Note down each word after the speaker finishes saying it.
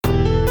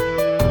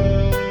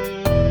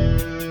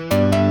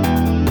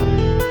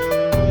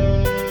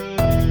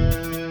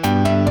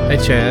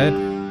Chad.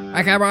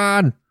 Hi,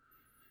 Cameron.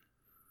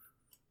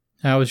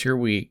 How was your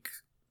week?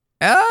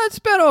 It's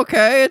been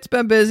okay. It's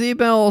been busy,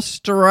 been a little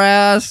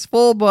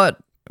stressful, but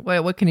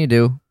wait, what can you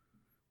do?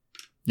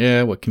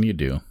 Yeah, what can you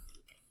do?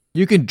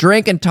 You can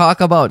drink and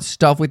talk about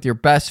stuff with your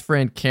best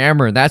friend,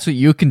 Cameron. That's what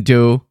you can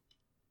do.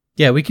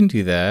 Yeah, we can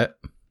do that.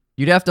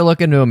 You'd have to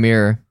look into a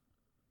mirror.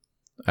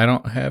 I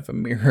don't have a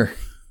mirror.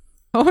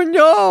 Oh,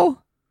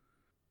 no.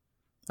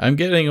 I'm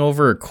getting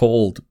over a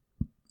cold.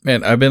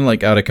 Man, I've been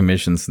out of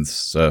commission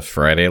since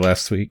Friday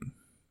last week.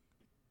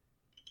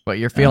 But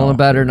you're feeling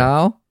better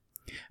now?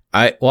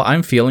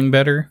 I'm feeling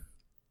better.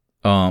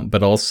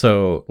 But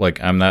also,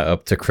 I'm not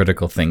up to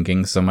critical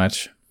thinking so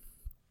much.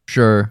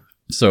 Sure.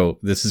 So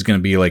this is going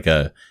to be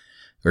we're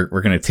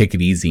going to take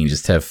it easy and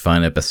just have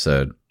fun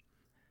episode.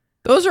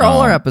 Those are all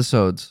our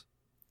episodes.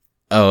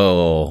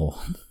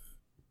 Oh,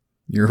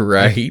 you're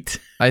right.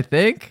 I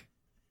think.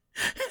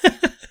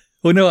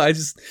 Well, no, I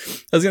was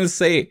going to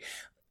say,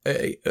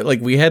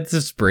 we had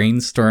this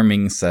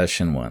brainstorming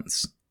session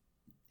once.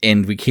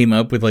 And we came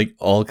up with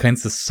all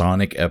kinds of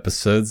Sonic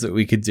episodes that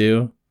we could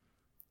do.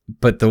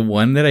 But the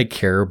one that I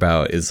care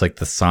about is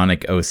the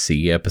Sonic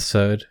OC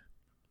episode.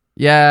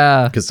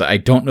 Yeah. Because I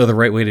don't know the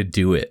right way to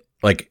do it.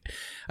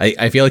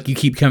 I feel like you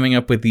keep coming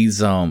up with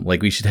these,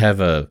 we should have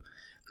one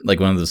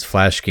of those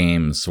Flash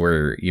games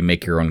where you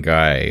make your own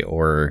guy,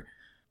 or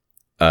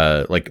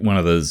one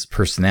of those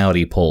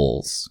personality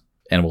polls,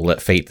 and we'll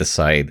let fate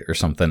decide or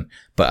something.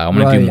 But I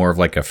want to do more of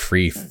a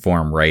free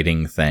form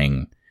writing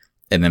thing.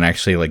 And then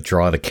actually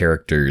draw the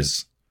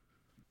characters.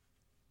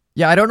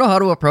 Yeah, I don't know how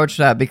to approach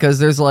that because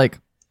there's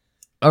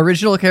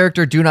original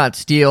character do not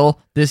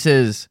steal. This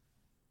is,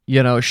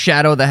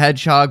 Shadow the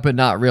Hedgehog, but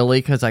not really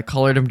because I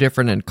colored him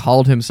different and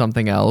called him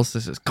something else.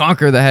 This is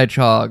Conquer the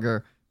Hedgehog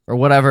or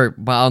whatever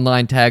my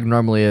online tag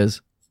normally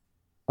is.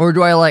 Or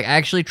do I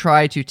actually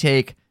try to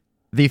take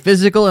the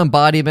physical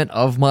embodiment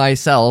of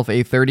myself,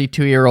 a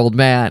 32-year-old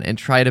man, and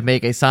try to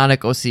make a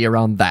Sonic OC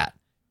around that?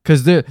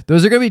 Because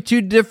those are going to be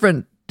two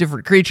different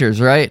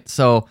creatures, right?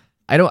 So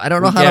I don't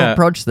know how to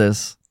approach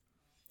this.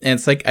 And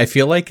it's I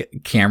feel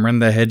like Cameron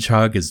the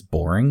Hedgehog is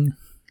boring.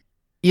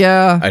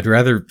 Yeah. I'd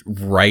rather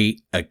write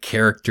a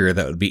character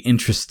that would be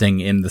interesting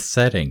in the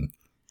setting.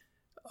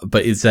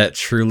 But is that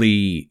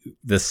truly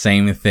the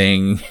same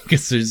thing?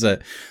 Because there's a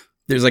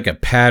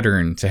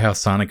pattern to how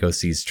Sonic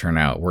OCs turn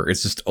out, where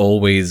it's just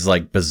always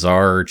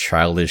bizarre,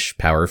 childish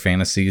power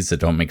fantasies that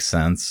don't make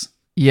sense.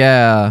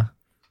 Yeah.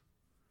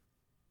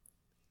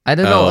 I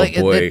don't know.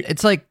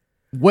 It's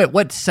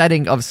what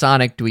setting of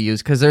Sonic do we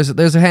use? Because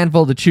there's a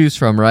handful to choose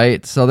from,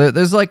 right? So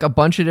there's a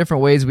bunch of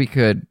different ways we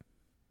could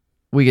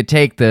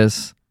take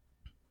this.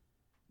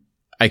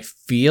 I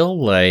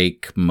feel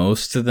like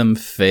most of them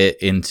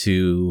fit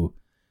into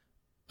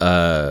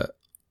the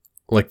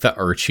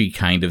Archie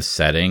kind of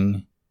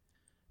setting,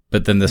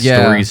 but then the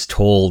stories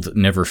told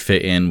never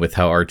fit in with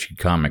how Archie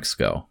comics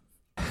go.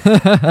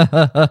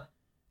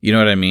 You know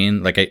what I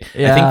mean? I think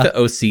the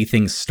OC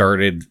thing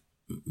started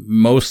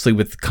mostly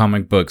with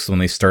comic books when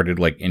they started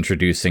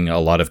introducing a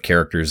lot of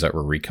characters that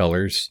were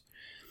recolors,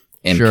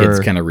 and kids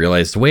kind of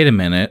realized, wait a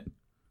minute,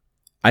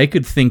 I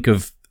could think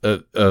of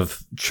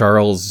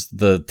Charles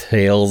the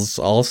Tails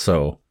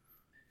also.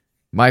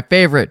 My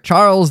favorite,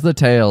 Charles the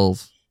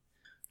Tails.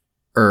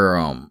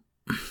 Or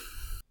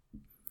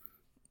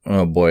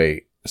oh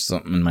boy,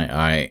 something in my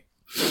eye.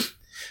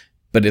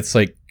 But it's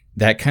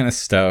that kind of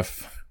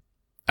stuff.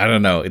 I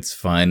don't know, it's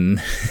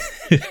fun.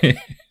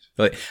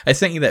 I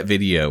sent you that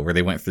video where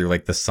they went through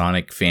the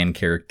Sonic fan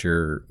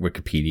character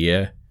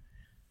Wikipedia.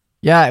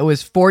 Yeah, it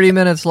was 40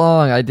 minutes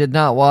long. I did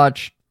not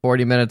watch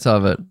 40 minutes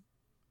of it.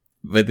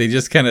 But they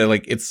just kind of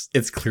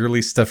it's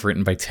clearly stuff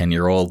written by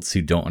 10-year-olds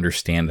who don't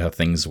understand how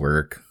things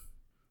work.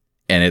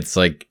 And it's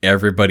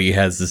everybody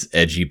has this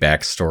edgy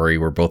backstory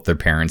where both their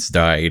parents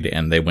died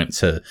and they went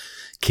to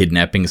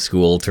kidnapping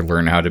school to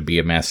learn how to be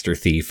a master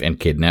thief and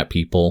kidnap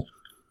people.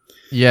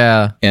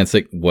 Yeah. And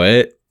it's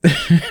what?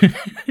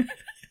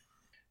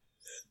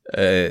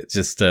 I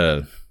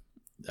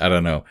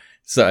don't know.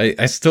 So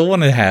I still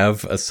want to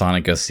have a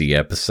Sonic OC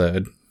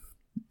episode,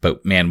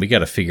 but man, we got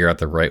to figure out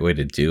the right way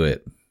to do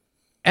it.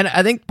 And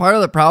I think part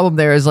of the problem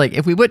there is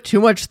if we put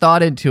too much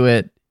thought into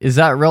it, is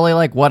that really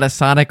what a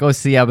Sonic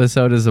OC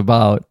episode is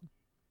about?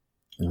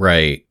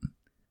 Right.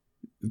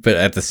 But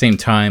at the same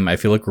time, I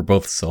feel like we're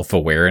both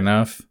self-aware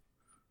enough.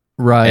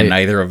 Right. And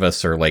neither of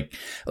us are we're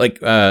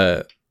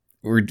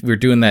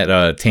doing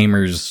that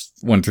Tamers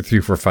 1 through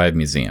 3 4 5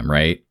 museum,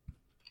 right?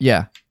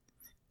 Yeah.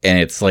 And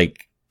it's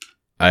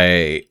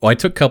I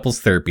took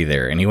couples therapy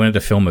there, and he wanted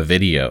to film a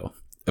video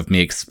of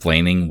me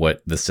explaining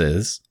what this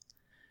is.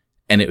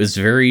 And it was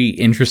very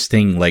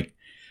interesting,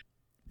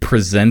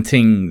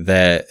 presenting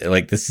that,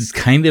 this is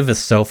kind of a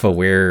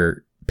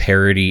self-aware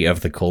parody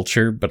of the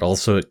culture, but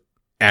also it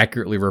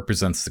accurately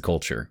represents the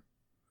culture.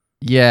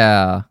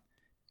 Yeah.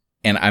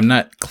 And I'm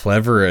not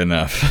clever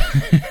enough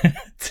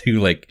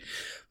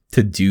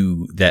to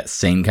do that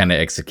same kind of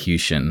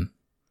execution.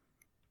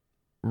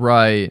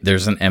 Right.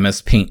 There's an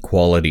MS Paint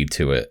quality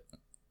to it.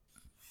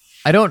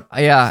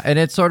 And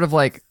it's sort of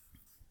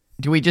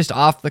do we just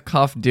off the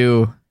cuff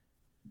do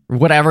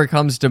whatever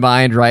comes to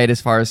mind, right,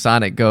 as far as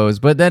Sonic goes?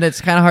 But then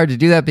it's kind of hard to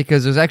do that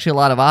because there's actually a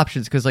lot of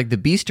options, because like the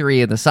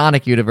bestiary in the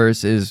Sonic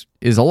universe is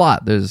a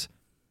lot.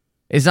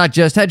 It's not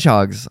just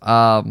hedgehogs.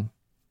 I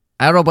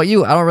don't know about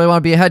you. I don't really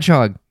want to be a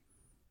hedgehog.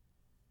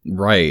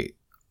 Right.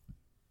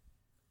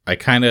 I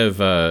kind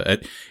of,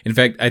 in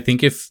fact, I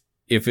think if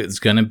it's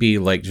going to be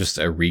like just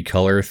a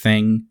recolor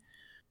thing,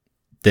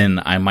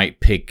 then I might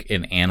pick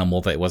an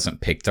animal that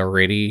wasn't picked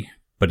already,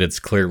 but it's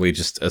clearly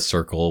just a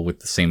circle with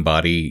the same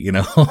body, you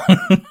know?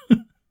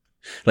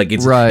 Like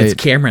it's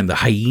Cameron the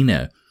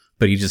hyena,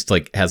 but he just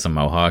like has a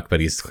mohawk, but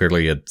he's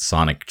clearly a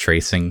Sonic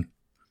tracing.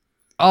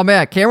 Oh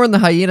man, Cameron the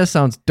hyena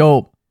sounds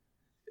dope.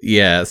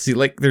 Yeah, see,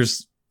 like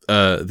there's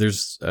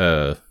what's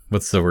the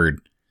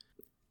word?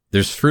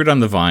 There's fruit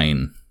on the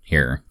vine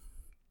here,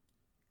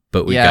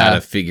 but we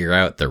gotta figure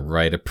out the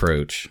right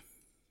approach.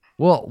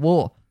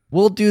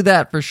 We'll do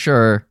that for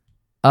sure.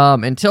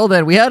 Until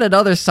then, we had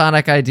another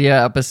Sonic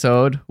idea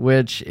episode,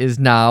 which is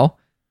now.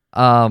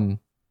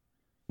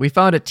 We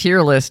found a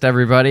tier list,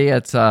 everybody.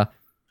 It's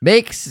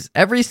makes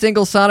every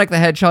single Sonic the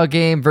Hedgehog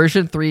game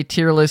version 3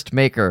 tier list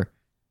maker.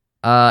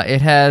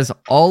 It has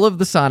all of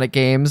the Sonic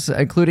games,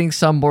 including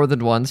some more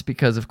than once,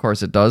 because of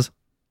course it does.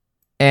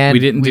 And we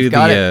didn't do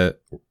the.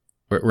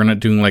 We're not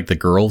doing like the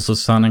Girls of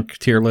Sonic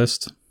tier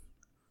list.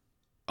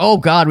 Oh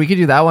God, we could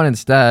do that one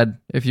instead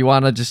if you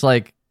want to just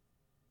like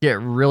get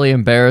really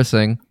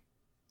embarrassing.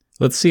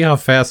 Let's see how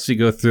fast we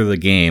go through the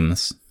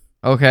games.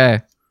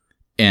 Okay.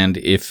 And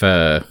if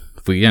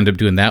we end up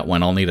doing that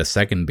one, I'll need a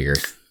second beer.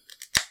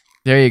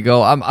 There you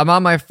go. I'm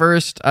on my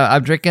first.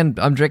 I'm drinking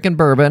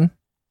bourbon.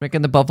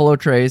 Drinking the Buffalo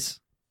Trace.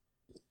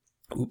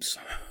 Oops.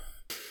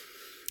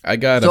 I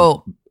got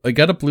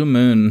a Blue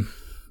Moon,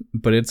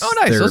 but it's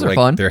nice. Those are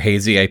fun. Their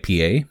hazy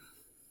IPA.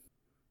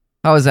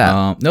 How is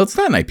that? No, it's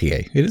not an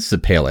IPA. It is a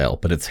pale ale,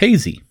 but it's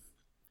hazy.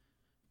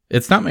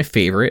 It's not my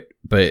favorite,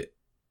 but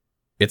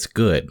it's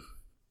good.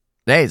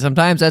 Hey,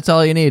 sometimes that's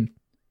all you need.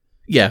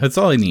 Yeah, that's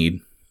all I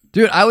need.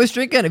 Dude, I was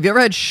drinking. Have you ever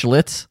had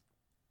Schlitz?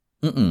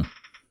 Mm-mm.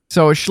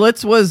 So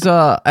Schlitz was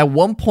at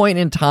one point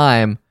in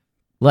time,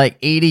 like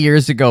 80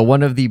 years ago,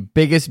 one of the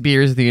biggest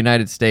beers in the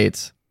United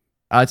States.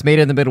 It's made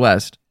in the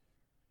Midwest.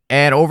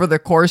 And over the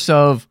course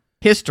of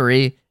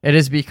history, it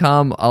has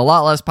become a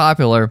lot less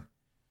popular,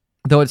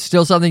 though it's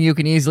still something you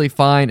can easily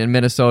find in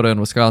Minnesota and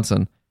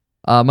Wisconsin.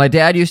 My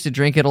dad used to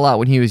drink it a lot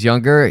when he was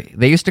younger.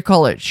 They used to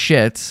call it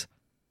shits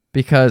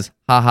because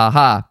ha ha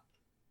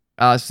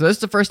ha. So this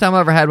is the first time I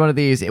ever had one of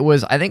these. It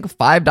was, I think,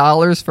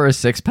 $5 for a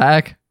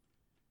 6-pack.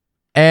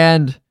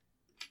 And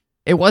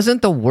it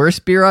wasn't the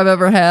worst beer I've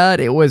ever had.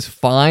 It was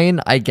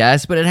fine, I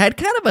guess, but it had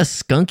kind of a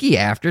skunky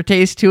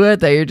aftertaste to it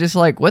that you're just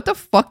like, what the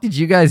fuck did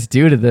you guys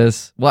do to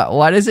this?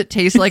 Why does it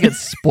taste like it's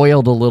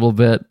spoiled a little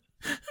bit?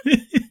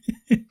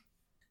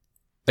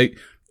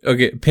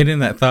 Okay, pin in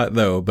that thought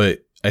though, but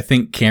I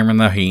think Cameron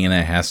the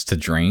hyena has to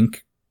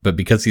drink, but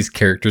because these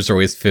characters are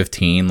always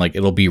 15, like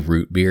it'll be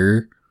root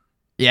beer.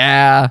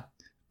 Yeah.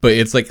 But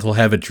it's like he'll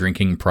have a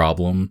drinking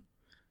problem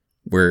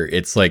where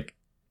it's like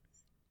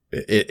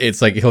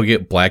he'll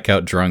get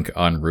blackout drunk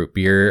on root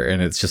beer,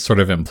 and it's just sort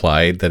of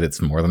implied that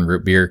it's more than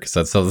root beer because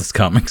that's how these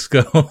comics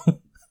go.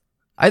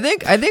 I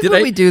think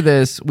when we do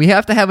this, we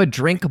have to have a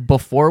drink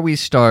before we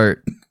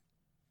start,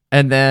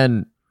 and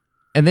then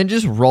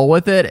just roll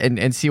with it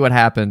and see what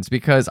happens,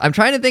 because I'm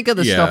trying to think of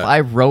the stuff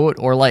I wrote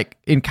or like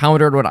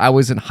encountered when I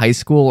was in high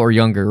school or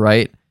younger,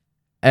 right?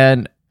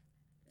 And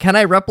can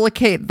I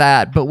replicate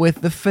that, but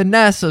with the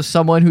finesse of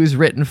someone who's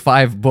written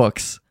 5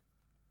 books?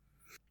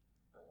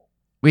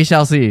 We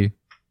shall see.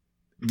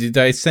 Did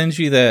I send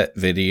you that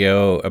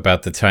video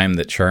about the time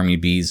that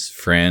Charmy B's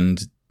friend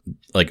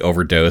like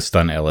overdosed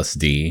on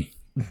LSD?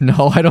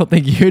 No, I don't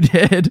think you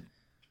did.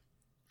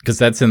 Because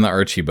that's in the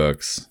Archie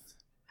books.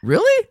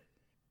 Really?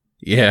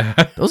 Yeah.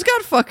 Those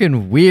got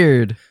fucking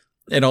weird.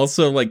 And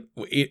also, like,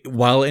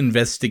 while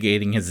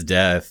investigating his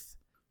death,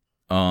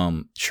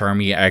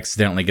 Charmy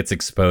accidentally gets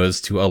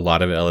exposed to a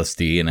lot of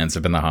LSD and ends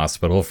up in the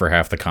hospital for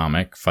half the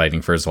comic,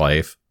 fighting for his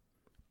life.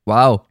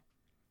 Wow.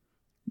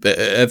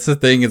 That's the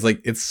thing, is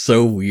like, it's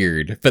so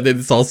weird. But then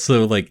it's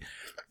also like,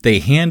 they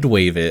hand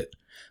wave it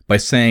by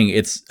saying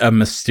it's a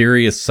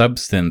mysterious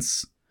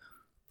substance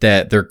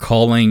that they're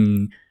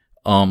calling,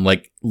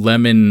 like,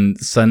 lemon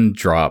sun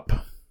drop.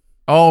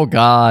 Oh,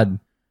 God.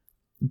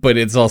 But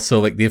it's also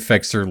like the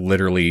effects are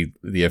literally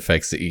the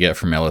effects that you get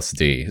from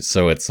LSD.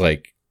 So it's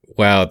like,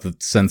 wow, the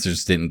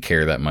censors didn't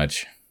care that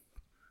much.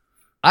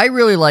 I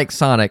really like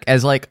Sonic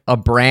as like a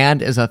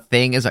brand, as a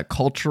thing, as a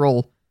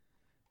cultural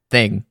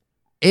thing.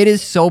 It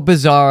is so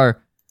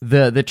bizarre,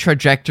 the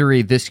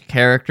trajectory this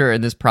character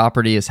and this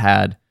property has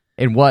had,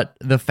 and what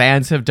the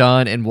fans have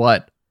done and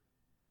what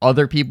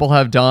other people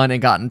have done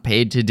and gotten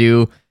paid to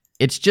do.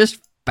 It's just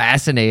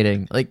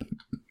fascinating. Like,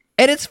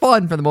 and it's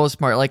fun for the most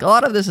part. Like, a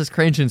lot of this is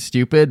cringe and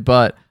stupid,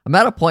 but I'm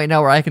at a point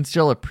now where I can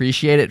still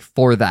appreciate it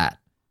for that.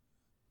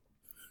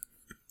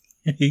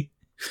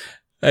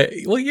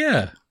 Well,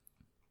 yeah.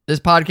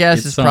 This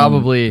podcast is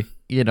probably,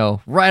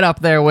 right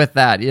up there with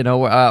that.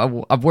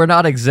 We're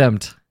not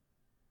exempt.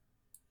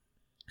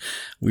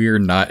 We are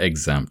not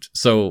exempt.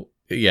 So,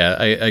 yeah,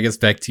 I guess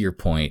back to your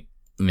point.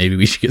 Maybe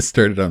we should get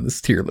started on this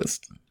tier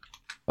list.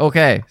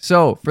 Okay,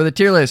 so for the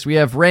tier list, we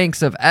have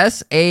ranks of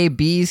S, A,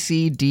 B,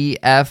 C, D,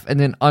 F, and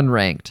then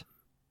unranked.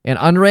 And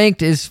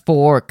unranked is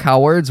for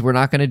cowards. We're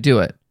not going to do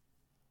it.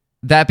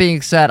 That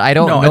being said, I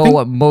don't know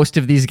what most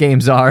of these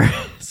games are.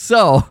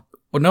 So...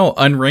 Well, no,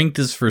 unranked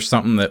is for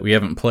something that we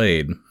haven't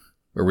played.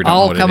 Or we don't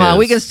know what come on.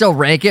 We can still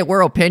rank it.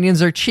 Where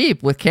opinions are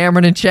cheap. With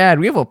Cameron and Chad,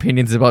 we have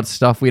opinions about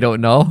stuff we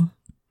don't know.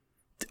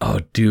 Oh,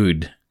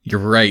 dude. You're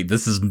right.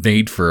 This is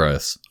made for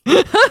us.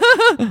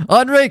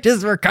 Unranked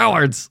is for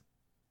cowards.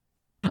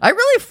 I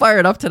really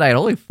fired up tonight.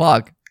 Holy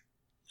fuck.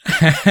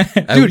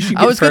 Dude,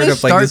 I was going to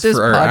start this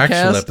for our podcast.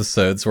 Actual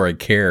episodes where I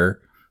care.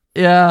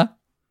 Yeah.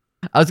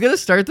 I was going to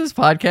start this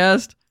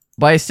podcast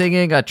by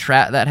singing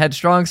that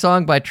Headstrong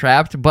song by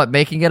Trapped, but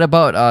making it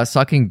about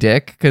sucking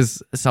dick,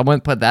 because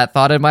someone put that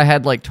thought in my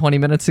head like 20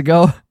 minutes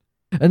ago.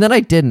 And then I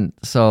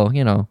didn't, so,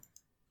 you know.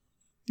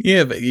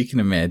 Yeah, but you can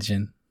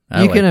imagine.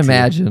 You can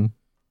imagine.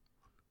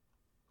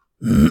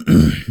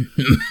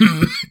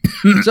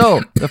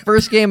 So, the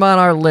first game on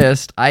our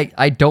list,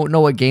 I don't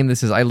know what game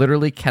this is. I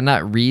literally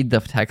cannot read the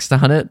text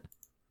on it.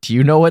 Do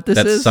you know what this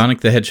is? That's Sonic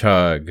the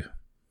Hedgehog.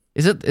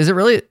 Is it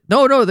really?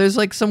 No, there's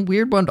like some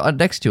weird one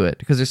next to it,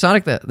 because there's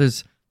Sonic.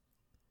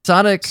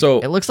 So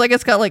it looks like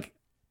it's got like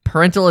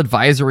parental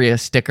advisory a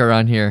sticker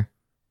on here.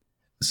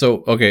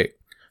 So, okay,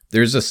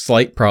 there's a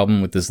slight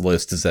problem with this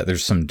list is that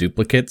there's some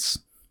duplicates.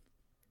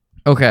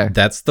 Okay.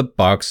 That's the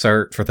box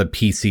art for the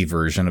PC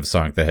version of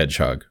Sonic the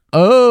Hedgehog.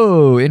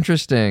 Oh,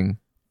 interesting.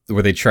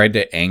 Where they tried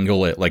to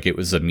angle it like it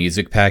was a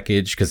music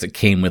package because it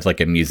came with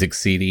like a music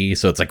CD.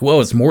 So it's like,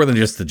 whoa, it's more than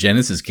just the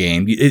Genesis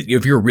game.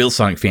 If you're a real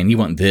Sonic fan, you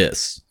want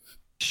this.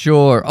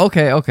 Sure.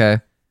 Okay.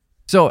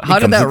 So how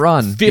did that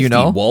run? 50 Do you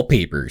know?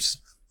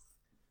 Wallpapers.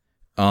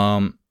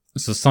 So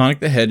Sonic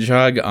the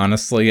Hedgehog,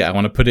 honestly, I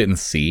want to put it in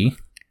C.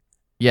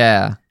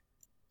 Yeah.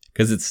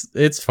 Because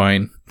it's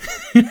fine.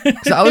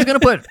 So I was gonna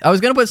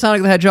put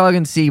Sonic the Hedgehog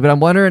in C, but I'm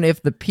wondering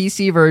if the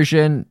PC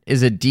version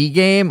is a D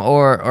game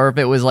or if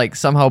it was like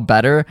somehow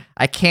better.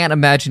 I can't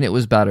imagine it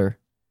was better.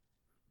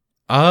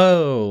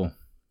 Oh.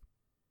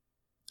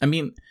 I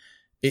mean,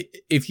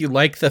 if you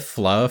like the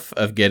fluff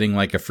of getting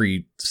like a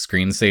free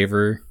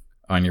screensaver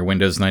on your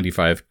Windows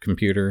 95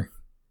 computer,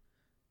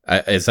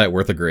 is that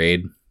worth a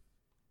grade?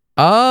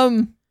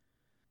 I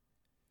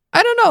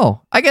don't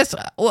know. I guess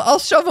I'll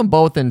shove them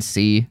both in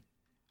C.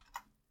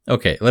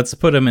 Okay, let's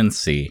put them in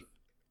C.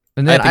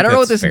 And then I don't know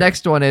what this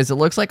next one is. It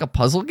looks like a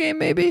puzzle game,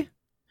 maybe?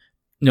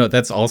 No,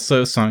 that's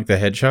also Sonic the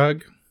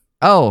Hedgehog.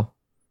 Oh.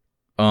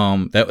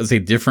 That was a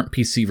different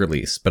PC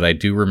release, but I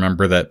do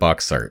remember that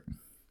box art.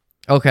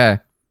 Okay.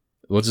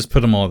 We'll just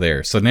put them all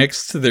there. So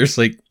next, there's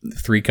like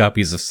 3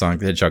 copies of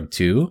Sonic the Hedgehog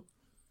 2.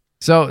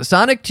 So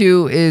Sonic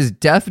 2 is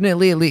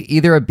definitely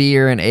either a B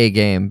or an A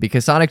game,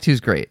 because Sonic 2 is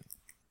great.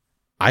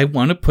 I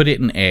want to put it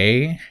in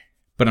A,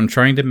 but I'm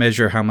trying to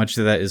measure how much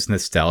of that is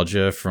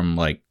nostalgia from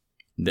like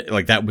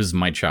that was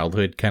my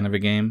childhood kind of a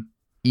game.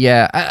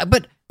 Yeah,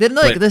 but then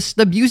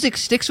the music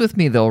sticks with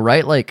me though,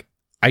 right? Like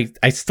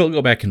I still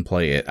go back and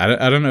play it.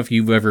 I don't know if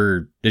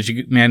did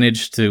you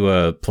manage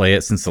to play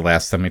it since the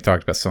last time we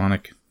talked about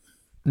Sonic?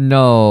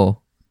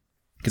 No.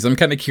 Because I'm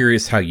kind of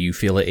curious how you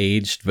feel it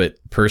aged, but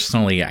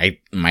personally, I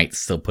might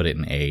still put it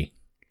in A.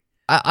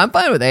 I'm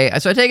fine with A.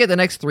 So I take it the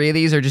next 3 of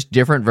these are just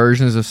different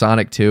versions of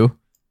Sonic 2.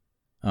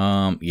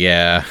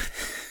 Yeah.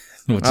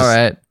 All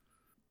right.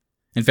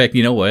 In fact,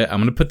 you know what? I'm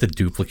going to put the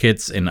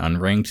duplicates in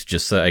unranked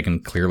just so I can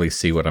clearly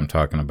see what I'm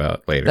talking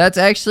about later. That's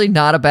actually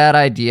not a bad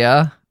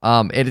idea.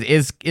 It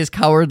is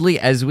cowardly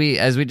as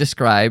we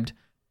described,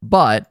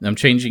 but I'm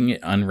changing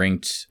it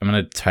unranked. I'm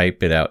going to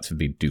type it out to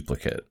be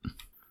duplicate.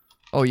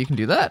 Oh, you can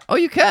do that? Oh,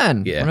 you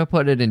can. Yeah. I'm going to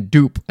put it in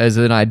dupe, as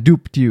in I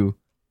duped you.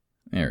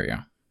 There we go.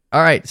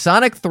 All right.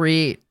 Sonic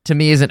 3, to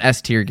me, is an S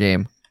tier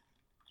game.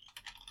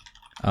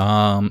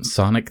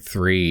 Sonic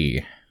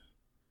 3.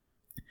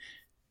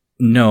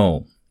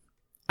 No.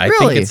 I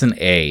Really? think it's an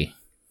A.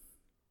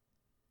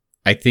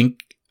 I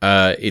think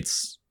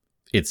it's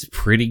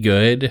pretty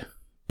good,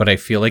 but I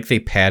feel like they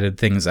padded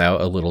things out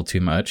a little too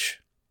much.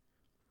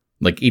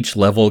 Like each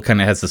level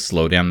kind of has a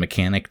slowdown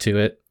mechanic to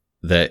it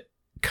that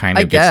kind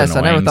of gets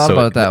annoying. I never thought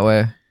about it that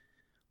way.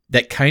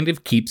 That kind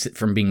of keeps it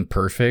from being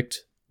perfect.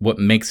 What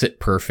makes it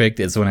perfect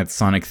is when it's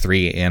Sonic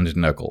 3 and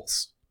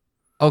Knuckles.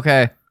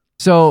 Okay.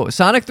 So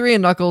Sonic 3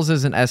 and Knuckles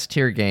is an S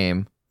tier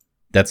game.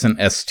 That's an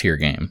S tier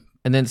game.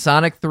 And then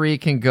Sonic 3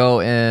 can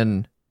go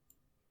in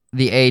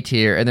the A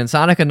tier. And then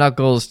Sonic and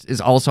Knuckles is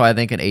also, I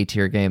think, an A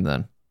tier game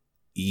then.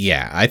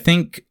 Yeah, I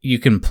think you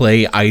can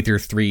play either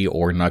 3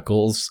 or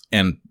Knuckles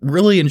and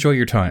really enjoy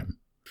your time.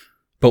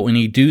 But when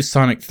you do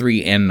Sonic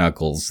 3 and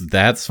Knuckles,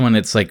 that's when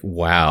it's like,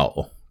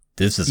 wow,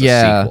 this is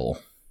a sequel.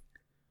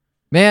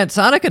 Man,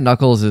 Sonic and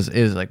Knuckles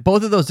is like,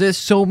 both of those, there's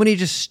so many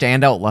just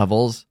standout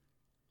levels.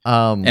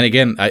 And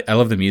again, I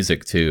love the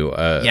music too.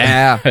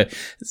 Yeah.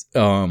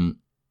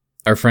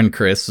 Our friend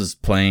Chris was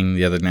playing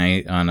the other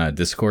night on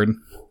Discord,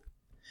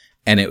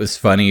 and it was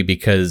funny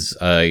because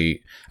I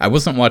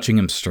wasn't watching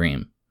him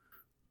stream,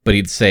 but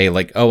he'd say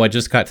like, "Oh, I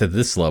just got to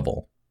this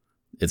level.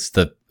 It's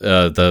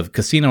the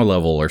casino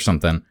level or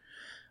something."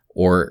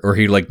 Or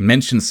he'd like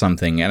mention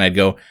something, and I'd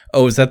go,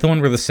 "Oh, is that the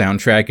one where the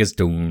soundtrack is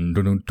dun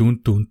dun dun dun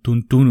dun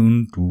dun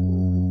dun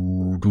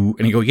dun dun?"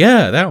 And he'd go,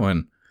 "Yeah, that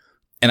one."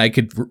 And I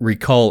could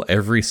recall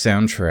every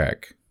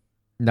soundtrack.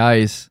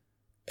 Nice.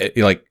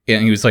 And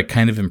he was like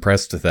kind of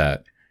impressed with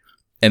that.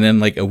 And then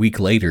like a week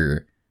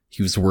later,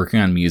 he was working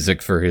on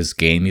music for his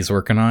game he's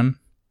working on,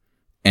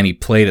 and he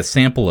played a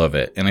sample of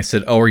it. And I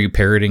said, "Oh, are you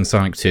parroting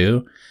Sonic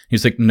 2?" He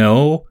was like,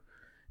 "No."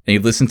 And he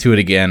listened to it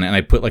again, and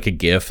I put like a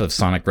GIF of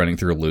Sonic running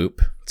through a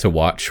loop to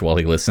watch while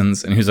he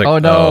listens. And he was like, "Oh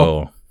no,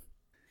 oh.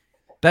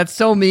 That's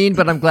so mean."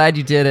 But I'm glad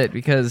you did it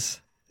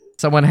because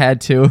someone had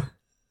to.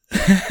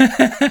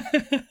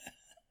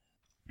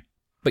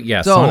 But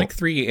yeah, so, Sonic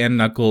 3 and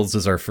Knuckles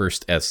is our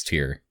first S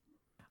tier.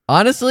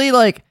 Honestly,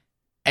 like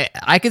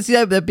I can see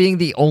that being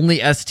the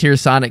only S tier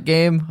Sonic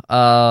game.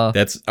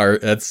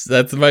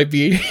 That might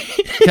be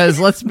because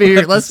let's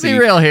be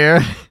real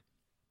here.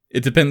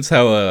 It depends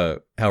how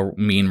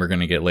mean we're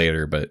gonna get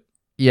later, but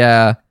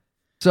yeah.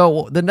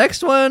 So the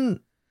next one,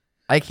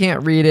 I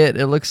can't read it.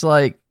 It looks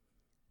like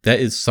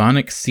that is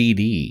Sonic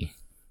CD.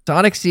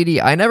 Sonic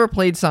CD. I never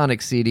played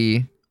Sonic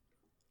CD.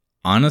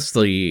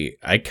 Honestly,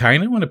 I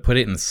kind of want to put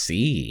it in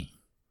C.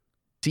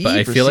 But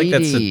I feel like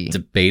that's a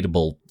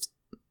debatable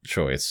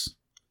choice.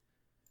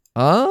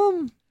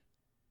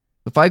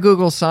 If I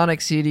Google Sonic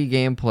CD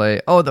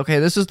gameplay, okay,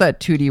 this is that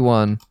 2D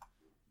one.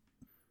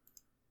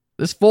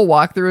 This full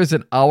walkthrough is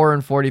 1 hour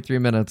and 43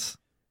 minutes.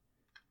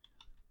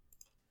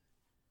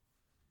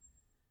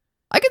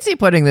 I can see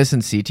putting this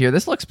in C tier.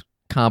 This looks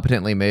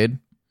competently made.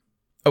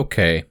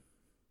 Okay.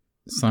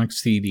 Sonic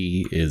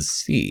CD is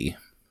C.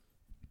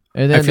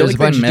 And then I feel like a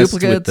bunch they of messed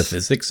duplicates with the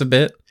physics a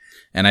bit,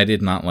 and I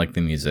did not like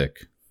the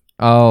music.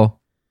 Oh.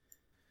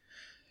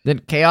 Then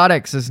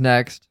Chaotix is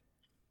next.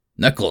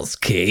 Knuckles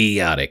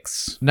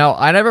Chaotix. No,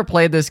 I never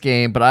played this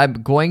game, but I'm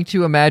going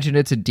to imagine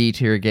it's a D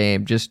tier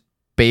game just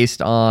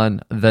based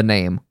on the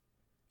name.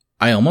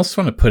 I almost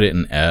want to put it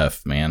in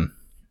F, man.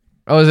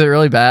 Oh, is it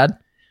really bad?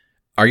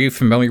 Are you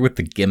familiar with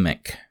the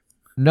gimmick?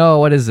 No,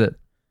 what is it?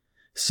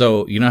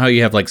 So, you know how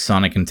you have like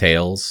Sonic and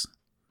Tails?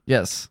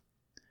 Yes.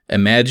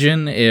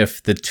 Imagine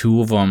if the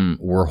two of them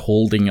were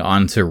holding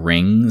onto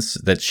rings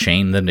that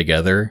chain them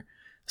together.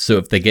 So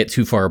if they get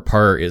too far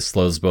apart, it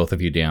slows both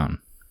of you down.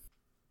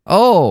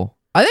 Oh,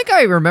 I think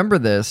I remember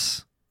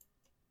this.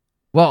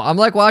 Well, I'm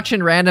like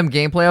watching random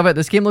gameplay of it.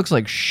 This game looks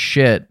like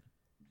shit.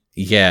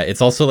 Yeah,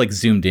 it's also like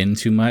zoomed in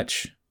too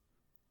much.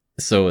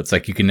 So it's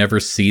like you can never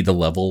see the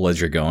level as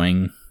you're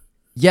going.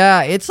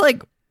 Yeah, it's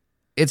like,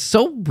 it's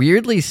so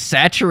weirdly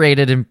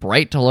saturated and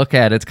bright to look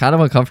at. It's kind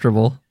of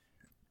uncomfortable.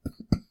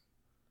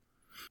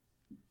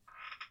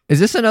 Is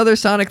this another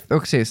Sonic?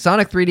 Okay,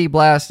 Sonic 3D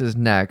Blast is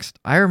next.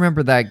 I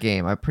remember that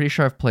game. I'm pretty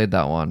sure I've played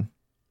that one.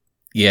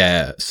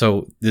 Yeah,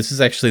 so this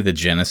is actually the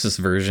Genesis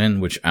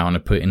version, which I want to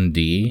put in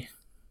D.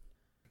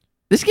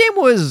 This game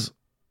was...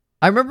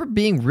 I remember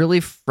being really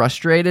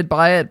frustrated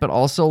by it, but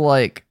also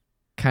like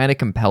kind of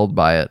compelled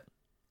by it.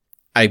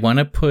 I want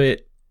to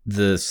put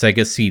the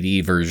Sega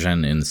CD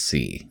version in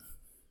C.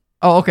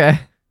 Oh, okay.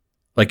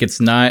 Like,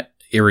 it's not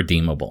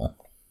irredeemable.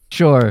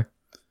 Sure.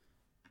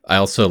 I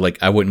also,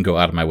 I wouldn't go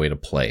out of my way to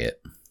play it.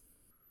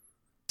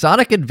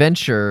 Sonic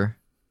Adventure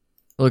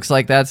looks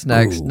like that's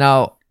next. Ooh.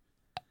 Now,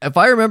 if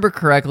I remember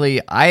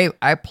correctly,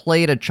 I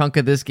played a chunk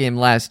of this game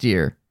last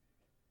year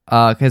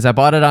because I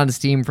bought it on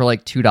Steam for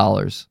like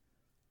 $2.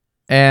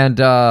 And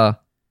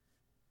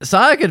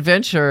Sonic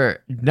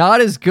Adventure,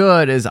 not as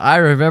good as I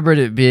remembered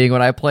it being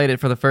when I played it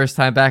for the first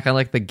time back on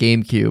like the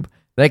GameCube.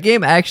 That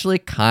game actually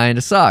kind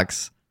of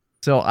sucks.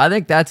 So I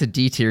think that's a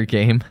D tier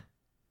game.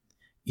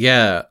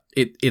 Yeah,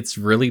 it's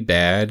really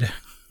bad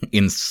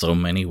in so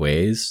many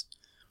ways.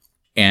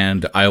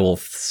 And I will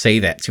say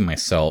that to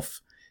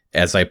myself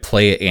as I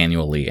play it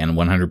annually and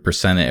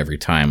 100% it every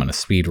time on a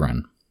speed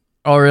run.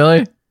 Oh,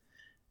 really?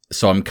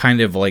 So I'm kind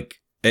of like,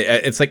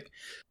 it's like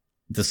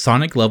the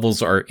Sonic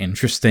levels are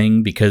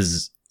interesting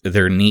because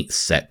they're neat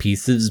set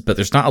pieces, but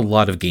there's not a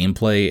lot of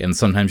gameplay, and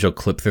sometimes you'll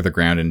clip through the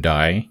ground and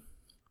die.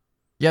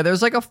 Yeah,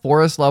 there's like a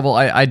forest level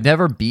I'd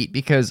never beat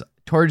because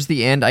towards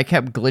the end I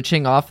kept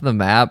glitching off the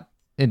map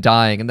and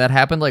dying, and that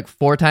happened like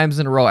 4 times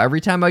in a row.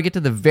 Every time I get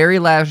to the very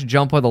last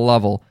jump of the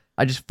level,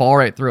 I just fall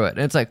right through it.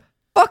 And it's like,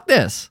 fuck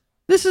this.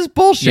 This is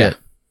bullshit.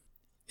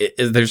 Yeah.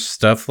 There's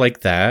stuff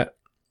like that,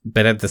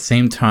 but at the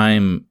same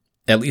time,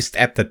 at least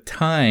at the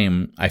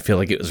time, I feel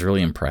like it was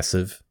really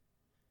impressive.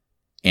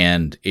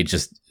 And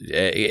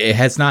it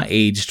has not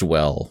aged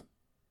well,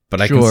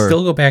 but I can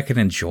still go back and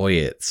enjoy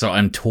it. So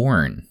I'm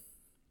torn.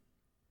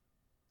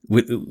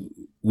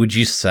 Would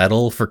you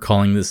settle for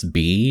calling this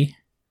B?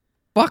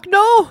 Fuck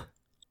no.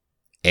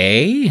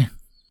 A?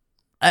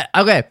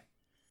 Okay.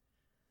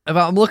 If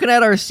I'm looking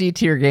at our C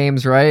tier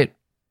games, right?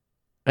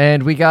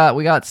 And we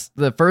got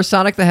the first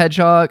Sonic the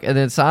Hedgehog, and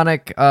then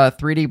Sonic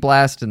 3D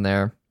Blast in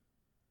there,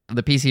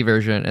 the PC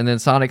version, and then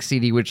Sonic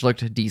CD, which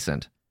looked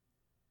decent.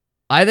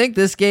 I think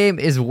this game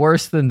is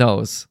worse than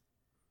those.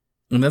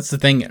 And that's the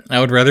thing. I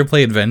would rather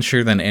play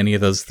Adventure than any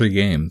of those 3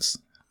 games.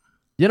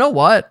 You know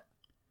what?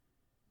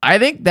 I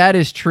think that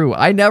is true.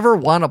 I never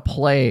want to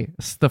play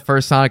the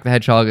first Sonic the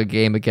Hedgehog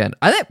game again.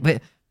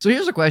 So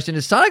here's a question.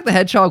 Is Sonic the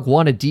Hedgehog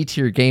 1 a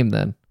D-tier game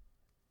then?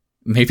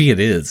 Maybe it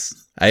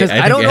is.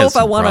 I don't know if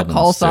I want to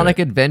call Sonic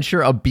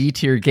Adventure a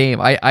B-tier game.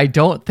 I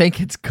don't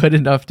think it's good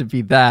enough to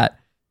be that.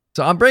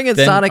 So I'm bringing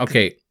Sonic...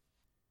 Okay,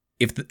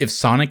 if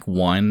Sonic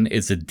 1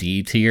 is a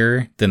D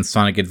tier, then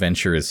Sonic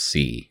Adventure is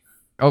C.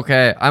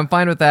 Okay, I'm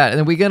fine with that.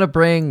 And are we going to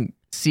bring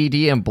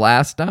CD and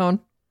Blast down?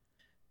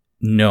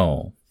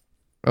 No.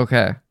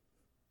 Okay.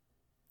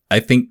 I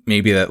think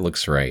maybe that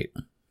looks right.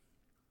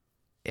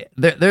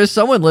 There's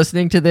someone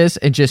listening to this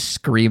and just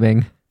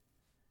screaming.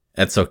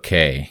 That's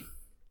okay.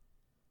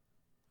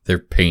 Their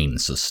pain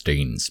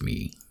sustains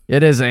me.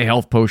 It is a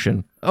health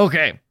potion.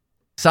 Okay.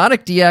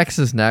 Sonic DX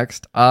is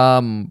next.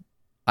 I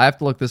have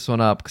to look this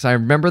one up because I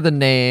remember the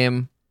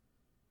name,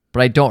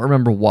 but I don't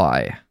remember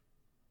why.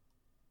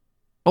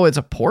 Oh, it's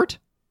a port?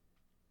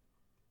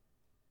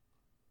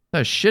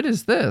 The shit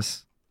is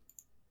this?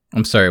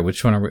 I'm sorry,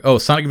 which one are we? Oh,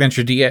 Sonic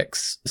Adventure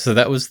DX. So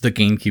that was the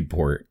GameCube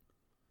port.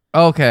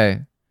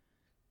 Okay.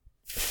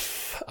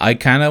 I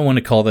kind of want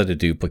to call that a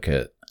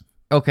duplicate.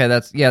 Okay,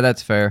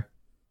 that's fair.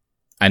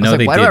 I know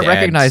they why did do I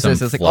recognize add this?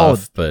 some It's like,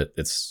 fluff, but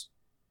it's...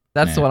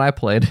 That's the one I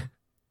played.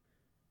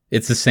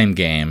 It's the same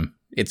game.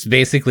 It's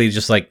basically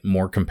just like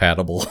more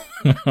compatible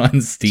on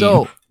Steam.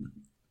 So,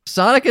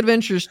 Sonic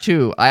Adventures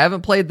 2. I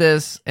haven't played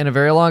this in a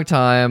very long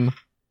time.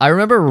 I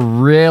remember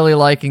really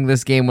liking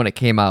this game when it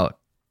came out.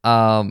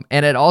 And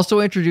it also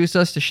introduced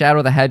us to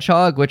Shadow the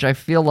Hedgehog, which I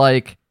feel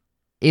like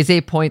is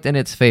a point in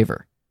its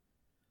favor.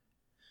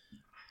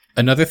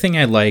 Another thing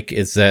I like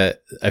is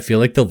that I feel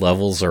like the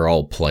levels are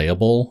all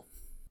playable.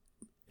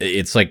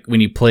 It's like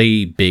when you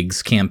play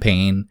Big's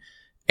campaign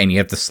and you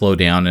have to slow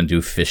down and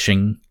do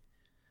fishing.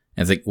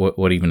 And it's like,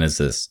 what even is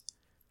this?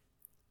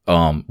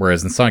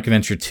 Whereas in Sonic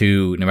Adventure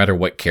 2, no matter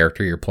what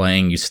character you're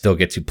playing, you still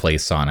get to play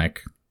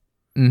Sonic.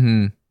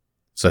 Mm-hmm.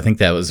 So I think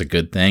that was a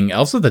good thing.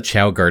 Also, the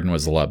Chow Garden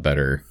was a lot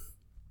better.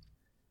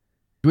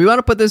 Do we want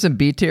to put this in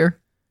B tier?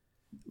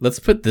 Let's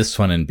put this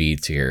one in B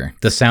tier.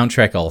 The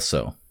soundtrack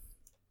also.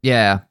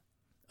 Yeah.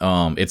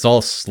 It's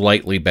all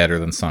slightly better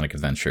than Sonic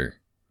Adventure.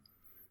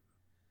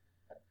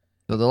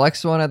 So the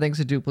next one I think is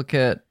a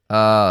duplicate.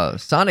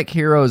 Sonic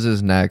Heroes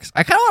is next.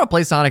 I kind of want to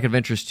play Sonic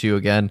Adventures 2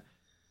 again.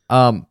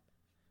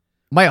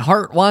 My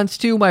heart wants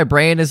to. My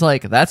brain is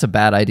like, that's a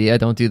bad idea.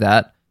 Don't do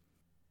that.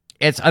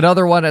 It's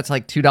another one that's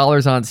like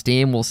 $2 on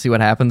Steam. We'll see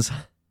what happens.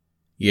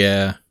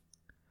 Yeah.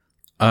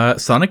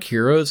 Sonic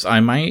Heroes, I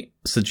might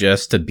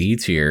suggest a B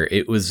tier.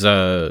 It was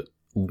a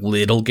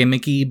little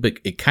gimmicky, but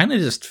it kind of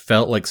just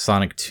felt like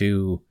Sonic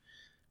 2.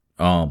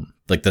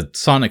 Like the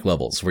Sonic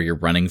levels where you're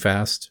running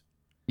fast.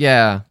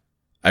 Yeah.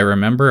 I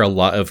remember a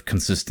lot of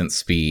consistent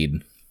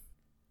speed.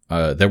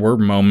 There were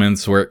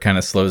moments where it kind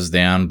of slows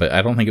down, but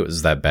I don't think it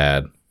was that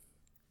bad.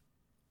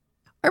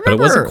 But it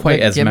wasn't quite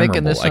as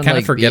memorable. I kind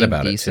of forget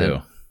about it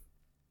too.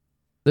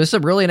 There's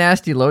some really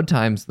nasty load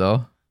times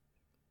though.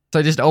 So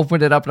I just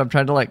opened it up and I'm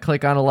trying to like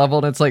click on a level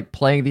and it's like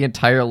playing the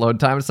entire load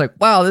time. It's like,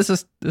 wow, this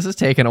is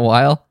taking a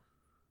while.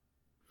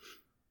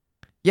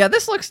 Yeah,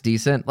 this looks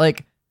decent.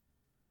 Like,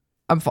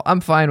 I'm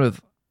fine with.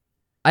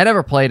 I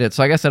never played it,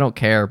 so I guess I don't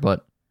care.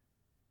 But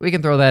we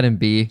can throw that in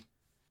B.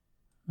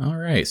 All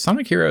right,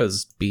 Sonic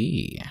Heroes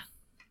B.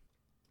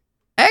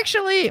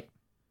 Actually,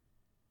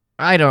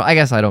 I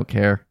guess I don't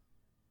care.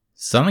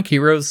 Sonic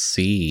Heroes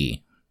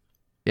C.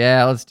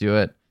 Yeah, let's do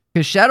it.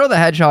 Because Shadow the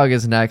Hedgehog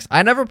is next.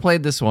 I never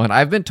played this one.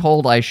 I've been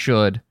told I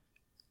should.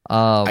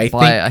 By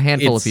a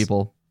handful of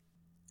people.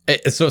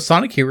 So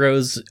Sonic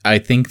Heroes, I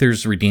think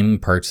there's redeeming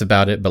parts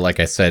about it, but like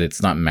I said,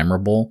 it's not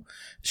memorable.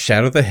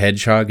 Shadow the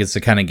Hedgehog is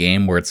the kind of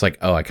game where it's like,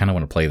 oh, I kind of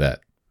want to play that.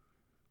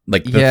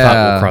 Like the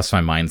thought will cross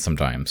my mind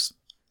sometimes.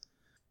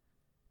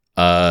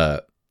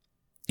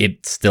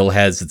 It still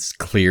has its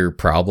clear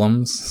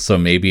problems, so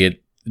maybe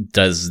it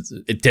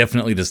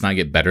definitely does not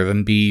get better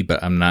than B,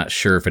 but I'm not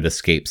sure if it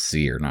escapes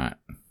C or not.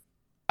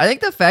 I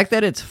think the fact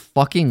that it's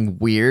fucking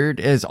weird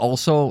is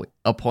also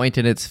a point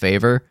in its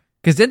favor.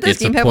 Because didn't this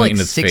game have like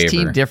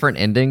 16 different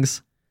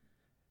endings?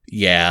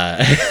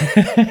 Yeah.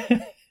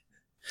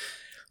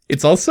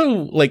 It's also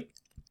like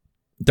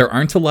there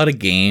aren't a lot of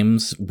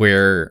games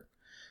where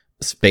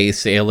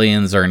space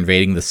aliens are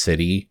invading the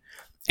city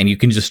and you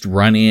can just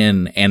run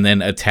in and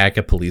then attack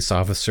a police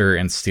officer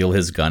and steal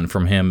his gun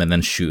from him and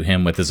then shoot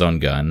him with his own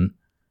gun.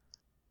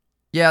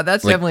 Yeah,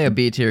 that's definitely a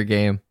B tier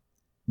game.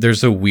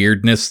 There's a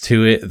weirdness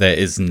to it that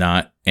is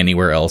not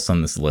anywhere else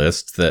on this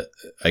list that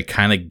I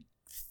kind of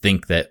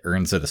think that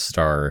earns it a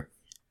star.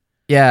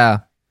 Yeah.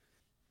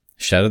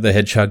 Shadow the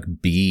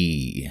Hedgehog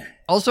B.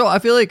 Also, I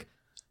feel like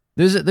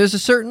there's a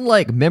certain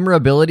like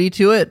memorability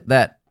to it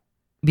that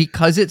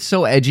because it's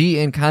so edgy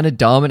and kind of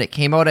dumb and it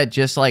came out at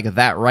just like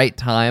that right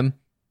time,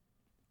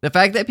 the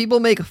fact that people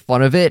make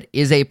fun of it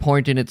is a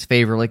point in its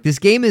favor. Like, this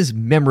game is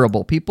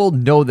memorable. People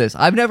know this.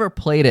 I've never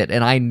played it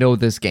and I know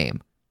this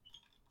game.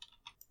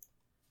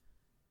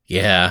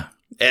 Yeah.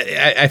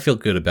 I feel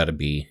good about a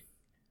B.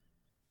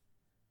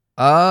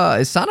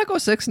 Is Sonic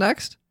 06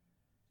 next?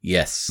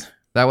 Yes.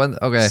 That one?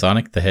 Okay.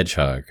 Sonic the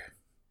Hedgehog.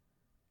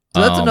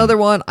 So that's another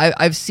one.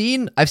 I've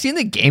seen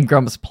the Game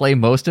Grumps play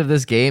most of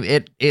this game.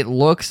 It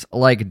looks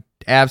like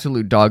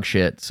absolute dog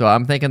shit. So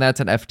I'm thinking that's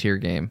an F tier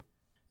game.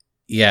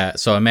 Yeah,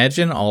 so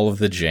imagine all of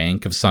the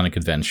jank of Sonic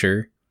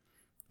Adventure,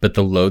 but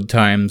the load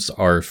times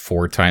are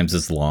 4 times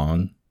as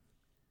long.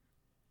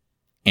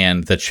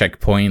 And the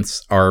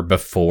checkpoints are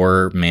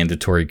before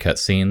mandatory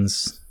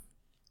cutscenes.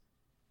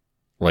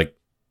 Like,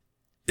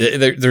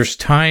 there's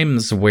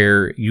times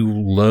where you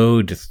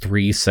load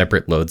 3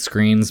 separate load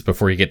screens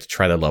before you get to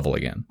try the level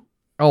again.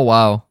 Oh,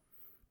 wow.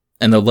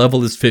 And the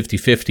level is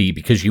 50-50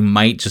 because you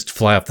might just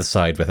fly off the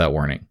side without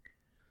warning.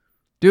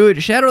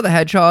 Dude, Shadow the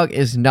Hedgehog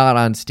is not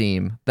on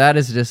Steam. That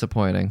is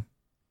disappointing.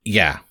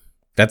 Yeah,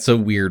 that's a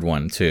weird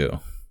one, too.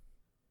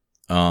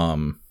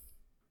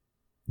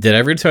 Did I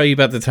ever tell you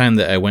about the time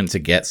that I went to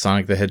get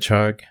Sonic the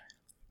Hedgehog?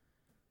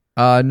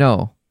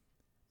 No.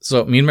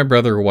 So me and my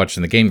brother were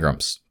watching the Game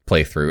Grumps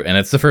playthrough, and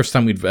it's the first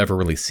time we'd ever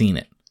really seen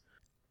it.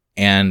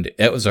 And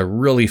it was a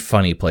really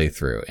funny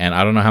playthrough. And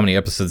I don't know how many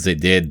episodes they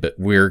did, but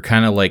we're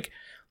kind of like,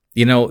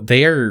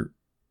 they're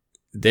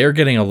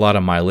getting a lot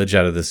of mileage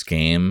out of this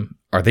game.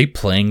 Are they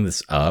playing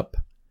this up?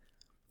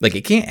 Like,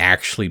 it can't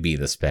actually be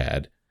this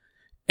bad.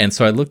 And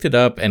so I looked it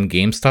up, and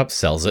GameStop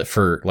sells it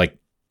for like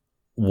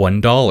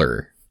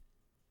 $1.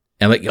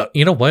 And like,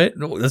 you know what?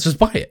 Let's just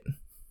buy it.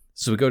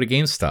 So we go to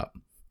GameStop.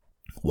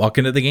 Walk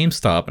into the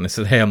GameStop, and I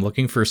said, hey, I'm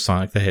looking for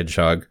Sonic the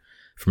Hedgehog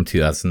from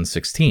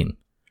 2016.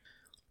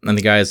 And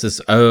the guy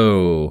says,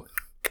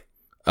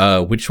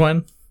 which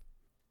one?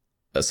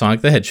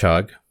 Sonic the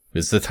Hedgehog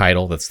is the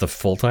title. That's the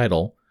full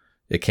title.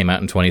 It came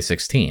out in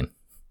 2016.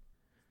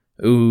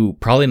 Ooh,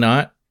 probably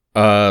not.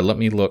 Let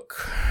me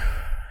look.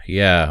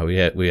 Yeah, we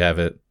have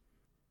it.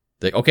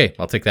 Okay,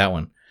 I'll take that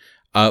one.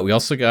 We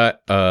also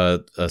got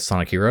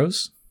Sonic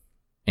Heroes,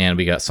 and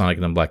we got Sonic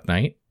and the Black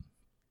Knight,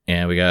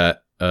 and we got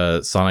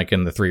Sonic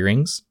and the Three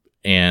Rings,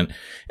 and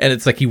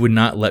it's like he would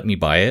not let me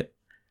buy it.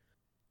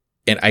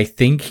 And I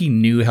think he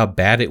knew how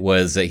bad it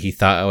was that he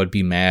thought I would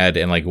be mad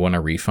and like want a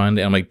refund.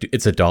 And I'm like,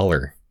 it's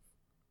 $1.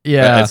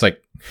 Yeah, it's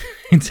like,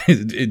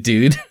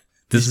 dude,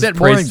 this is spent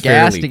more in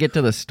gas to get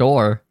to the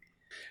store.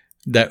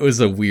 That was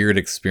a weird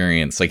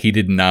experience. Like, he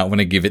did not want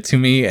to give it to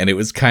me, and it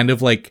was kind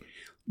of like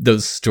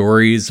those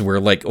stories where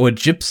like, oh, a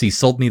gypsy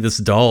sold me this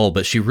doll,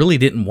 but she really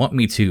didn't want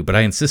me to, but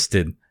I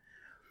insisted.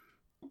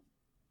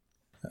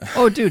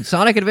 Oh, dude,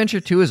 Sonic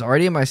Adventure 2 is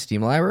already in my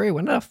Steam library?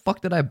 When the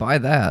fuck did I buy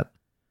that?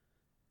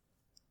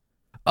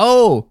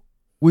 Oh,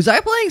 was I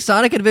playing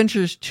Sonic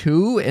Adventures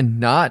 2 and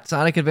not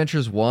Sonic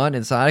Adventures 1,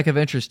 and Sonic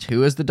Adventures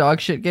 2 is the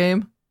dog shit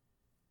game?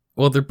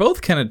 Well, they're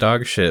both kind of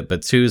dog shit,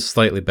 but 2 is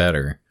slightly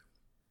better.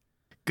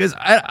 Because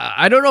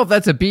I don't know if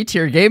that's a B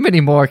tier game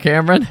anymore,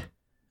 Cameron.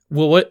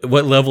 Well,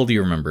 what level do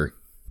you remember?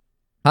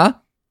 Huh?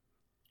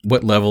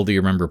 What level do you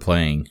remember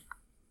playing?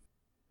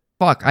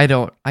 Fuck, I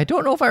don't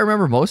know if I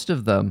remember most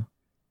of them.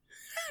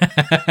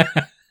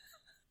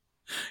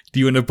 Do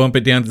you want to bump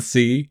it down to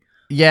C?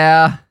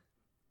 Yeah.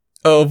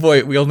 Oh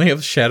boy, we only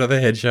have Shadow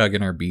the Hedgehog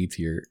in our B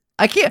tier.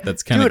 I can't.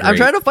 That's kind of Dude, I'm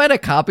trying to find a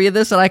copy of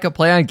this that I could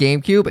play on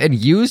GameCube, and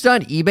used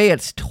on eBay,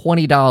 it's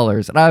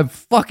 $20. And I'm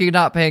fucking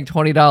not paying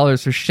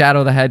 $20 for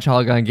Shadow the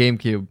Hedgehog on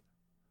GameCube.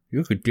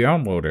 You could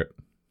download it.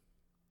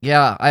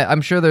 Yeah,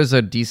 I'm sure there's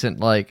a decent,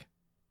 like...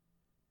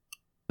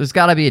 There's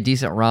gotta be a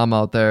decent ROM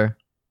out there.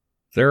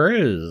 There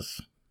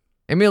is.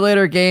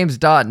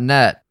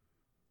 EmulatorGames.net.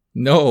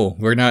 No,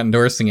 we're not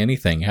endorsing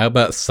anything. How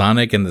about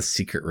Sonic and the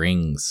Secret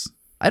Rings?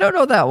 I don't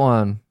know that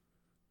one.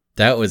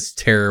 That was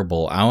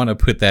terrible. I want to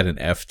put that in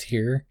F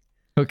tier.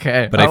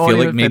 Okay. But I feel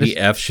like maybe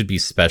F should be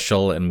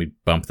special, and we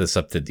bump this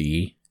up to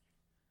D.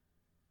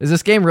 Is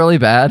this game really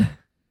bad?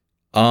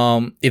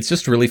 It's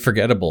just really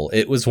forgettable.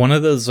 It was one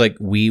of those like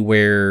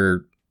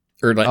WiiWare,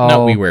 or like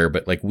not WiiWare,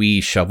 but like Wii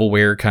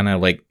shovelware kind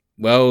of like,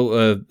 well,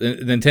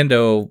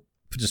 Nintendo,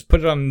 just put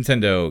it on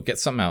Nintendo, get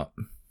something out.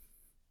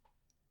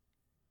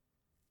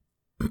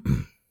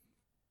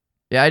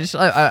 Yeah, I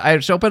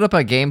just opened up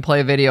a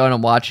gameplay video and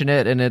I'm watching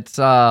it, and it's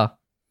I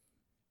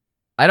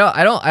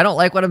don't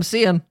like what I'm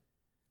seeing.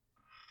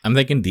 I'm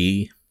thinking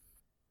D.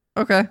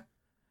 Okay.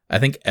 I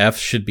think F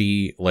should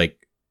be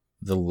like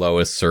the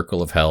lowest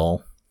circle of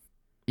hell.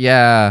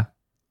 Yeah.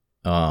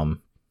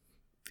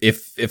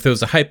 If there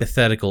was a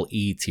hypothetical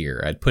E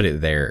tier, I'd put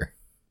it there.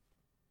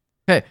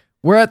 Okay,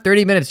 we're at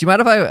 30 minutes. Do you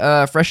mind if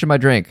I freshen my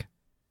drink?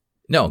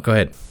 No, go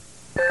ahead.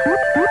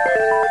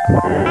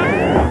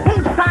 Hey,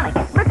 Sonic,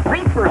 let's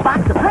race for a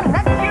box of Honey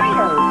Nut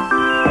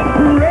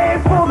Cheerios.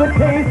 Race for the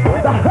taste,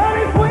 the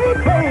honey sweet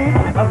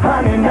taste of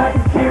Honey Nut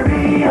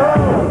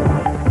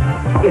Cheerios.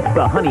 It's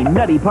the honey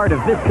nutty part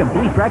of this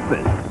complete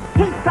breakfast.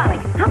 Hey, Sonic,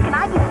 how can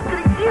I get as good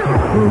as you?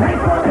 Race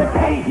for the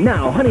taste.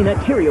 Now, Honey Nut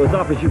Cheerios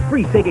offers you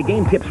free Sega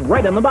game tips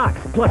right on the box,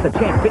 plus a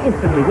chance to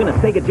instantly win a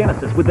Sega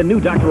Genesis with the new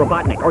Dr.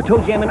 Robotnik or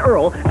Toe Jam and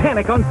Earl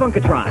Panic on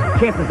Funkatron.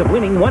 Chances of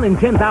winning 1 in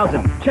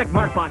 10,000. Check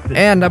mark boxes.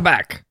 And I'm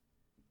back.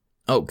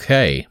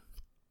 Okay.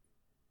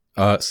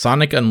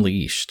 Sonic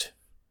Unleashed.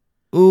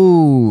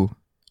 Ooh.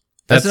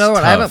 That's another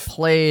one I haven't tough.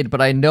 played,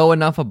 but I know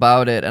enough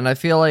about it, and I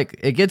feel like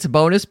it gets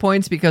bonus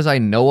points because I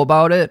know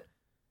about it,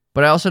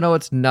 but I also know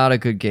it's not a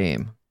good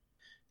game.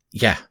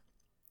 Yeah.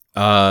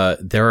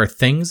 There are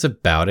things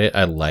about it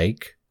I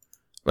like.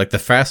 Like, the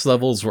fast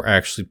levels were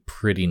actually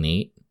pretty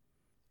neat.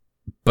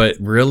 But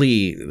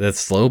really, the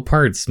slow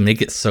parts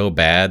make it so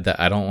bad that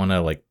I don't want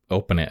to, like,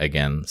 open it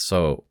again.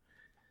 So,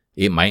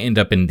 it might end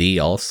up in D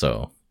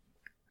also.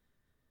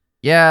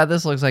 Yeah,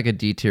 this looks like a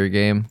D tier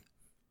game.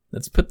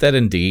 Let's put that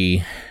in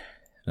D.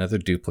 Another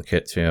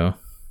duplicate, too.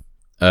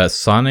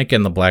 Sonic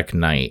and the Black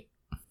Knight.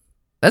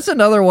 That's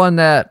another one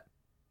that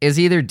is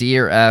either D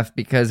or F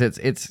because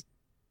its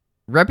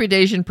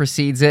reputation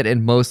precedes it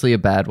in mostly a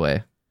bad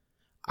way.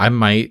 I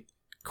might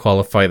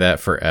qualify that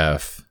for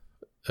F.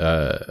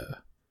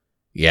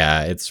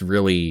 Yeah, it's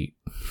really...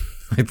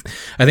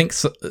 I think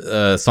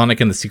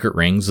Sonic and the Secret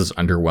Rings was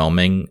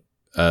underwhelming.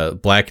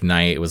 Black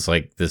Knight was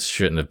like, this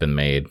shouldn't have been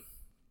made.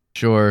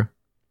 Sure.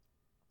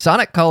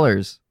 Sonic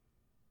Colors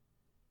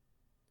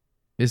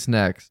is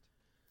next.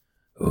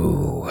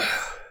 Ooh.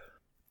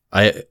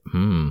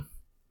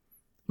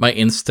 My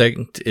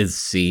instinct is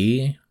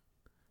C,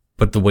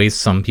 but the way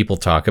some people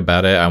talk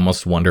about it, I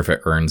almost wonder if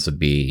it earns a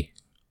B.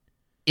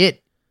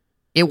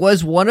 It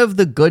was one of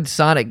the good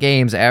Sonic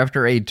games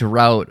after a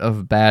drought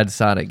of bad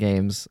Sonic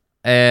games.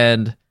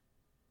 And,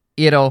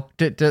 you know,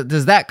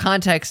 does that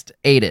context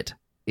aid it?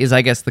 Is,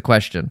 I guess, the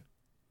question.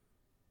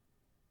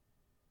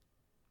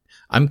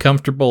 I'm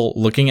comfortable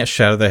looking at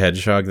Shadow the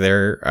Hedgehog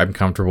there. I'm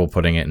comfortable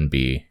putting it in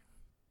B.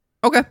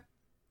 Okay.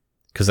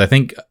 Because I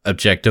think,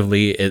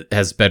 objectively, it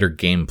has better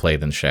gameplay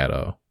than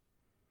Shadow.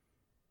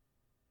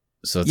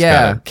 So it's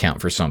got to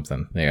count for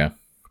something. Yeah.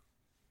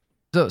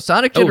 So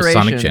Sonic Generations.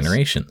 Sonic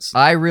Generations.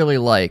 I really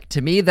like.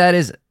 To me, that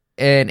is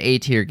an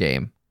A-tier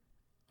game.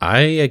 I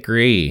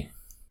agree.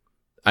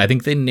 I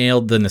think they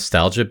nailed the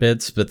nostalgia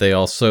bits, but they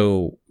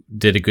also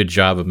did a good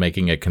job of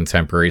making a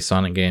contemporary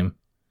Sonic game.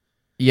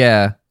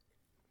 Yeah.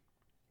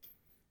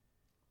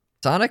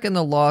 Sonic and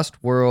the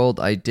Lost World,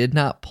 I did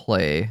not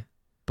play,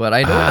 but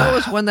I know that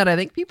was one that I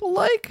think people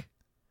like.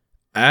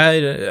 I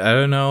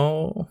don't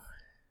know.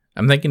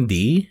 I'm thinking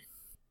D.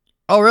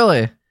 Oh,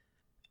 really?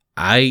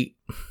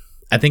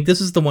 I think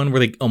this is the one where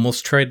they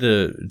almost tried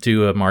to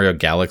do a Mario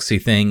Galaxy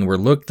thing where,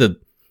 look, the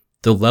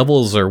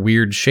levels are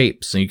weird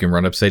shapes and you can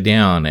run upside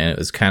down, and it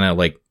was kind of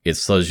like it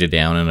slows you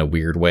down in a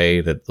weird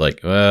way that,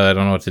 like, I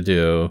don't know what to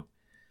do.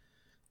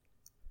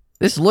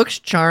 This looks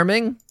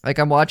charming. Like,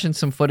 I'm watching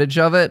some footage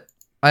of it.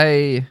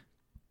 It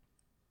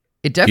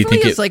definitely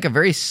is like a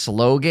very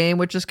slow game,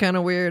 which is kind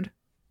of weird.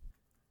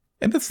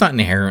 And that's not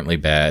inherently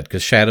bad,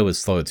 because Shadow is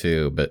slow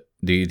too, but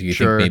do you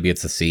think maybe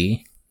it's a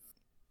C?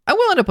 I'm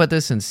willing to put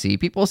this in C.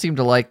 People seem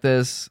to like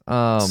this.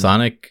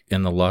 Sonic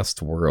and the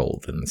Lost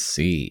World in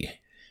C.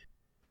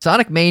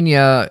 Sonic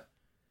Mania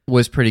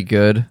was pretty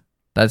good.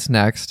 That's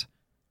next.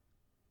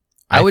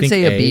 I would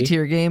say a B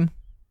tier game.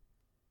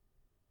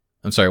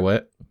 I'm sorry,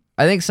 what?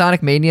 I think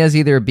Sonic Mania is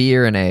either a B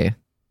or an A.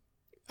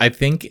 I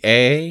think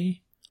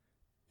A.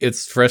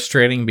 It's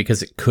frustrating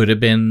because it could have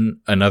been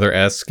another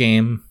S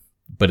game,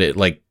 but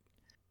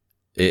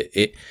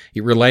it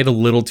relied a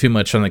little too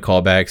much on the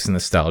callbacks and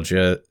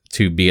nostalgia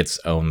to be its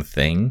own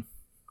thing.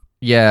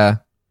 Yeah.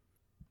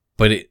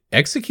 But it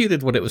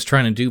executed what it was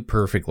trying to do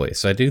perfectly,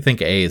 so I do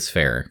think A is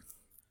fair.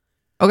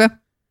 Okay.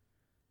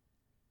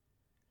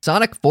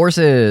 Sonic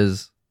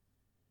Forces.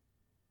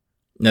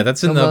 Now,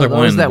 that's another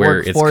one where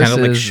it's kind of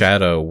like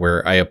Shadow,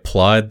 where I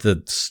applaud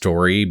the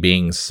story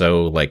being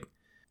so, like,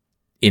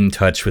 in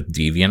touch with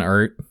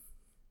DeviantArt.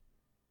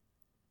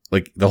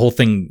 Like, the whole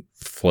thing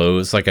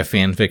flows like a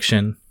fan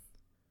fiction.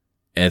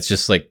 And it's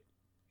just, like,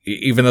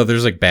 even though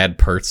there's, like, bad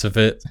parts of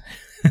it.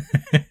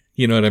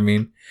 You know what I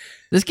mean?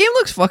 This game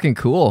looks fucking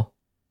cool.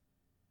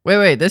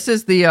 Wait, this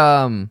is the,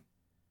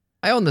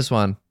 I own this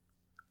one.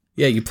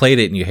 Yeah, you played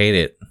it and you hate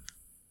it.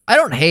 I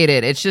don't hate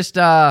it. It's just,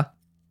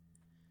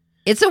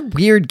 it's a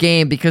weird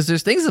game because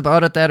there's things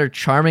about it that are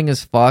charming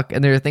as fuck,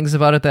 and there are things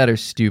about it that are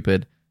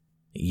stupid.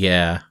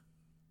 Yeah.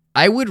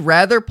 I would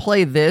rather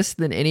play this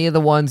than any of the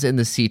ones in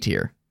the C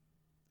tier.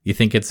 You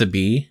think it's a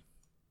B?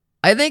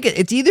 I think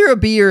it's either a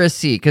B or a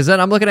C, because then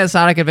I'm looking at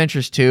Sonic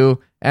Adventures 2,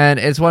 and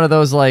it's one of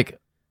those, like,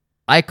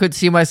 I could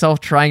see myself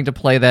trying to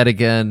play that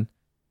again.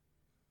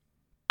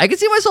 I could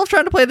see myself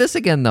trying to play this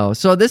again, though.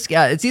 So this,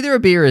 it's either a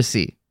B or a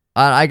C.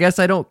 I guess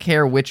I don't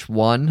care which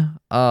one.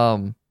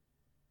 I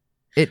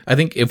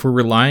think if we're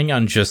relying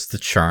on just the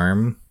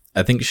charm,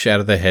 I think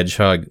Shadow the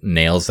Hedgehog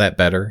nails that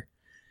better.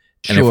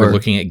 And if we're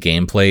looking at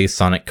gameplay,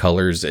 Sonic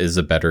Colors is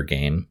a better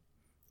game.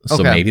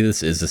 So maybe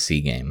this is a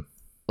C game.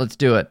 Let's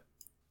do it.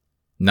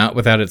 Not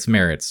without its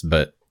merits,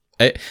 but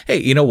hey,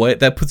 you know what?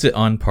 That puts it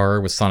on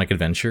par with Sonic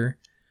Adventure,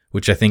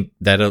 which I think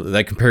that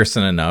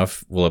comparison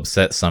enough will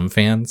upset some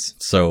fans.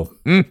 So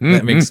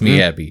that makes me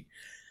happy.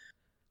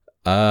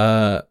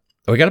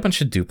 We got a bunch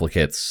of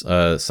duplicates.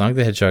 Sonic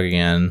the Hedgehog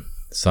again,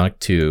 Sonic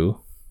 2,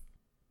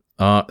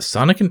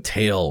 Sonic and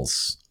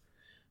Tails.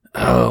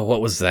 Oh,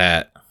 what was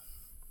that?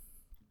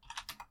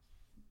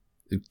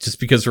 Just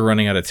because we're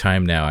running out of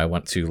time now, I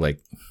want to,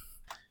 like,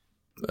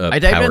 I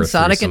typed power in through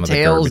Sonic some and of the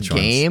Tails garbage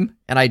ones. game,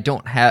 and I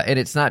don't have, and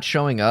it's not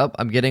showing up.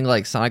 I'm getting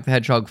like Sonic the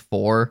Hedgehog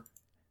 4.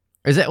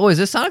 Is it? Oh, is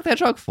this Sonic the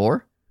Hedgehog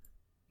 4?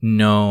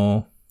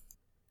 No,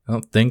 I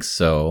don't think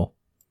so.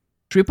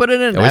 Should we put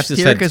it in I an wish F this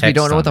tier had because we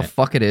don't know what text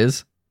the on it. fuck it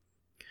is?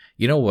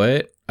 You know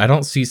what? I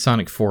don't see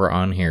Sonic 4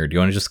 on here. Do you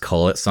want to just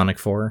call it Sonic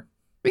 4?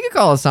 We could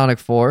call it Sonic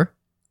 4.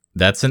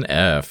 That's an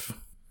F.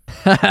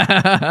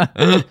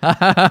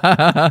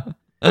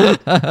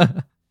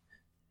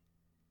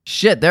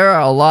 Shit, there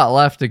are a lot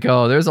left to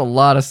go. There's a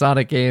lot of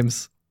Sonic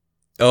games.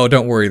 Oh,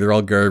 don't worry, they're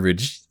all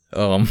garbage.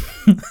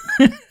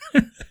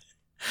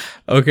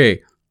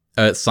 Okay,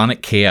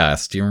 Sonic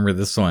Chaos. Do you remember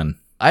this one?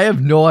 I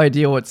have no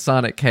idea what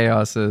Sonic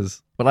Chaos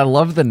is, but I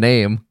love the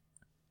name.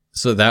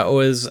 So that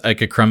was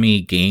like a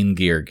crummy Game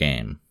Gear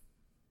game.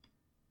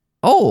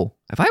 Oh,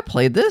 have I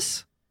played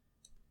this?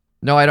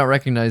 No, I don't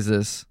recognize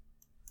this.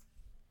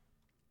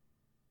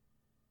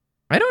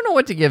 I don't know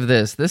what to give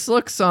this. This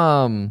looks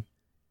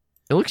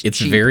it looks It's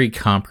cheap. very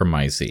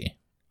compromisey.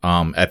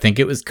 I think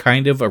it was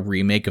kind of a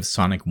remake of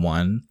Sonic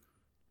 1,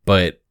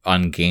 but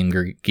on Game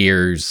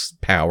Gear's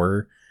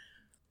power.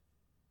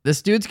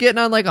 This dude's getting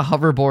on like a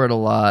hoverboard a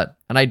lot,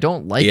 and I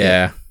don't like it.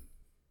 Yeah,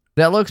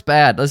 That looks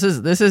bad. This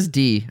is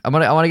D. I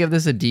want to give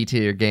this a D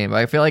tier game.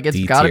 I feel like it's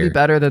D got to be tier.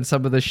 better than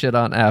some of the shit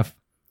on F.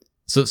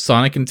 so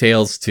Sonic and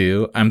Tails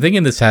 2. I'm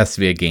thinking this has to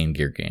be a Game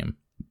Gear game,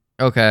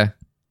 Okay,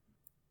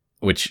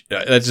 which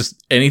that's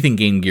just anything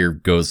Game Gear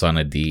goes on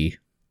a D.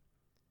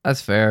 that's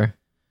fair.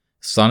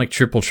 Sonic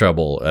Triple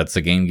Trouble. That's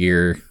a Game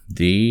Gear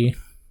D.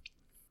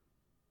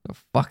 The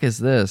fuck is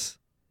this?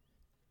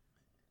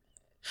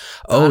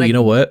 Oh, Sonic- you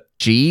know what?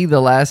 G,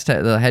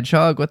 the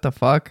hedgehog. What the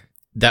fuck?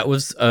 That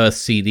was a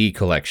CD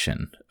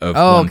collection of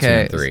Oh, 1, 2,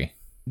 okay. and 3.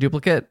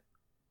 Duplicate.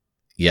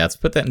 Yeah, let's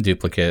put that in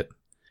duplicate.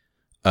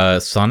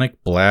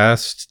 Sonic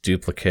Blast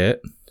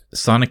duplicate.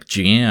 Sonic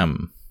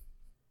Jam.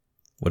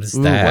 What is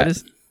Ooh,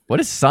 that? what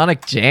is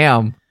Sonic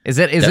Jam? Is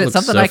it That looks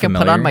something so I can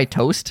put on familiar. my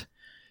toast?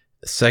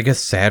 Sega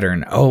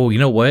Saturn. Oh, you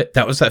know what?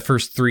 That was that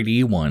first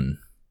 3D one.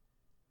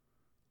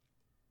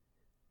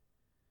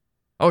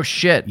 Oh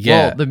shit.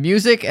 Yeah. Well, the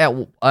music at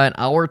an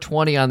hour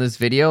 20 on this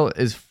video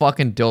is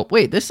fucking dope.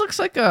 Wait, this looks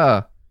like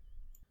a...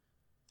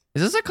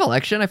 Is this a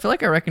collection? I feel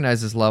like I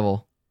recognize this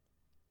level.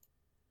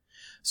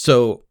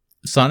 So,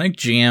 Sonic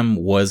Jam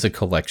was a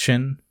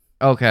collection.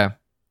 Okay.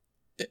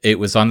 It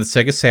was on the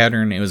Sega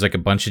Saturn. It was like a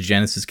bunch of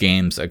Genesis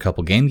games, a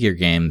couple Game Gear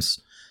games,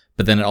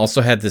 but then it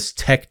also had this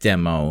tech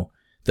demo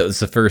that was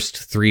the first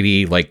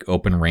 3D like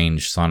open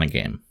range Sonic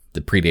game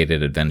that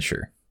predated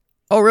Adventure.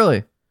 Oh,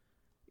 really?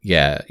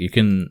 Yeah, you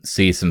can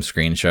see some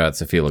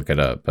screenshots if you look it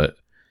up, but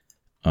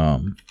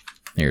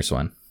here's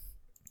one.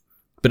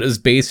 But it was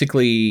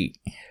basically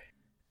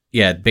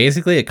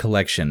a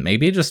collection.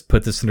 Maybe just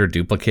put this under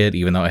duplicate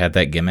even though it had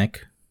that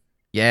gimmick.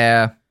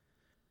 Yeah.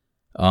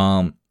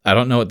 I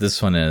don't know what this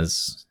one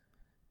is.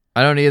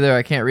 I don't either.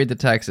 I can't read the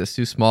text. It's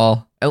too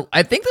small.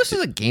 I think this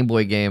is a Game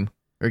Boy game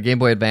or Game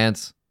Boy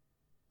Advance.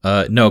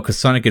 No, because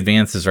Sonic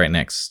Advance is right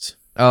next.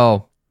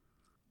 Oh.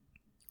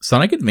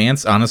 Sonic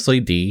Advance,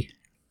 honestly, D.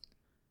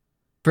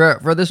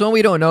 For this one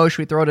we don't know, should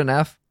we throw it in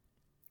F?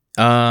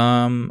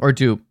 Or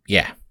dupe?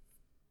 Yeah.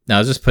 No,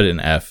 I'll just put it in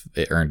F.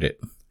 It earned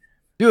it.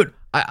 Dude,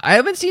 I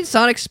haven't seen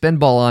Sonic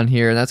Spinball on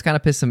here, and that's kind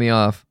of pissing me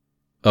off.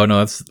 Oh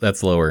no,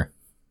 that's lower.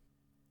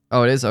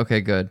 Oh, it is?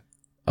 Okay, good.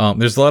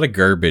 There's a lot of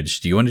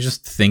garbage. Do you want to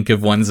just think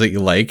of ones that you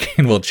like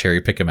and we'll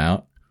cherry pick them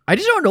out? I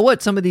just don't know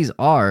what some of these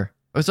are.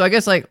 So I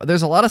guess like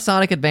there's a lot of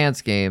Sonic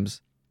Advance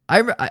games.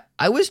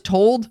 I was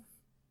told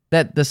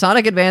that the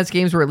Sonic Advance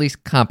games were at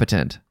least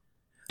competent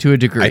to a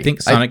degree. I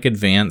think Sonic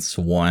Advance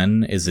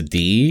 1 is a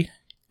D,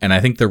 and I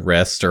think the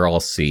rest are all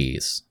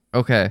C's.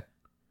 Okay.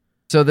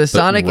 So the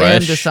Sonic Rush-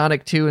 N to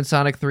Sonic 2 and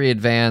Sonic 3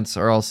 Advance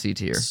are all C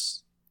tier.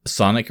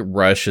 Sonic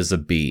Rush is a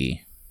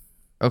B.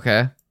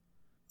 Okay.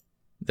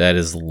 That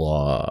is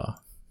law.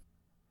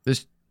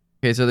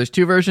 Okay, so there's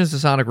two versions of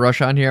Sonic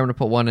Rush on here. I'm going to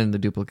put one in the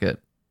duplicate.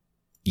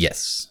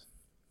 Yes.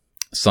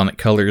 Sonic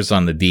Colors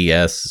on the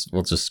DS,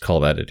 we'll just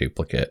call that a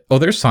duplicate. Oh,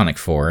 there's Sonic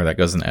 4. That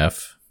goes in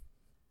F.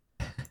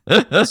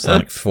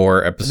 Sonic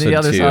 4 Episode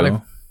other 2.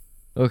 Sonic-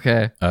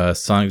 Okay.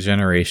 Sonic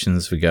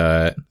Generations, we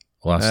got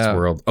Lost Yeah.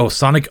 World. Oh,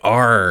 Sonic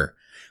R.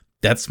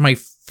 That's my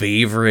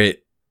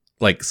favorite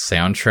like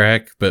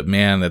soundtrack, but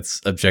man,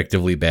 that's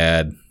objectively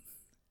bad.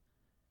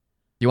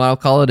 You want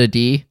to call it a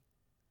D?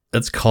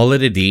 Let's call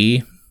it a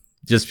D,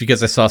 just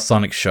because I saw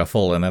Sonic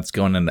Shuffle and that's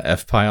going in the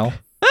F pile.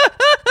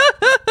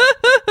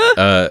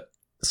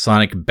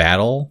 Sonic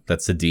Battle,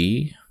 that's a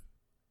D.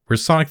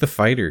 Where's Sonic the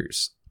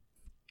Fighters?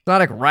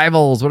 Sonic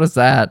Rivals, what is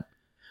that?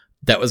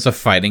 That was a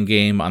fighting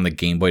game on the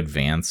Game Boy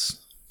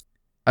Advance.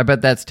 I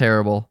bet that's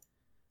terrible.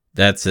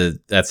 That's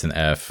an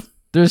F.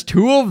 There's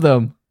two of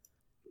them.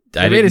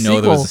 I They made didn't a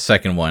know there was sequel. a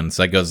second one,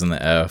 so that goes in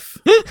the F.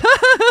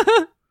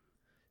 Sonic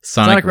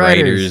Sonic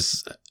Riders.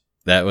 Riders,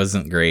 that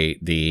wasn't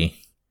great. D.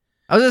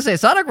 I was going to say,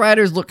 Sonic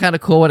Riders looked kind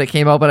of cool when it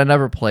came out, but I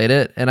never played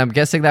it, and I'm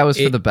guessing that was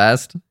for It- the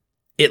best.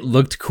 It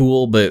looked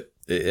cool, but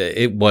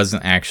it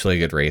wasn't actually a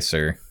good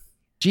racer.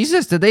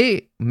 Jesus, did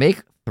they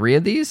make 3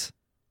 of these?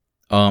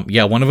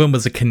 Yeah, one of them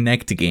was a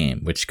Kinect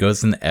game, which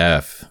goes in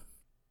F.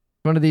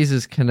 One of these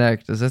is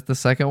Connect. Is this the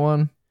second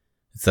one?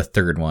 It's the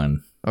third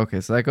one.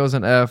 Okay, so that goes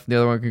in F. The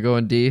other one can go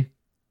in D.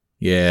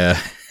 Yeah.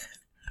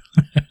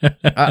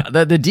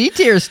 The D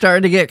tier is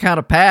starting to get kind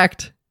of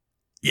packed.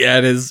 Yeah,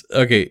 it is.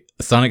 Okay,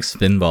 Sonic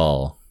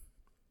Spinball.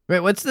 Wait,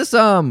 what's this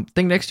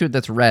thing next to it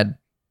that's red?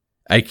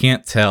 I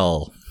can't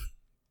tell.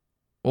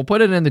 We'll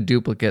put it in the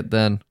duplicate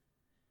then.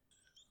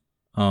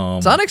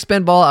 Sonic Sonic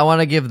Spinball, I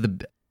want to give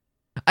the...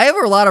 I have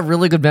a lot of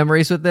really good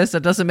memories with this.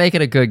 That doesn't make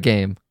it a good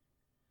game.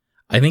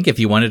 I think if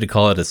you wanted to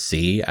call it a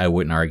C, I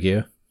wouldn't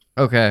argue.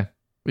 Okay,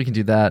 we can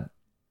do that.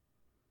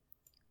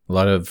 A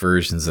lot of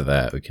versions of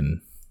that we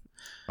can.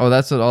 Oh,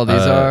 that's what all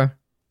these are?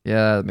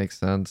 Yeah, that makes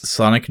sense.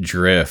 Sonic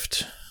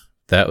Drift.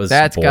 That's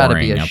got to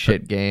be boring. a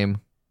shit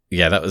game.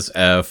 Yeah, that was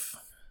F.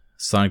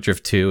 Sonic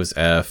Drift 2 was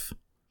F.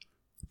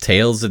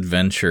 Tails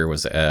Adventure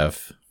was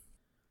F.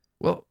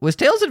 Well, was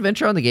Tails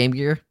Adventure on the Game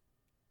Gear?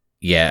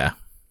 Yeah.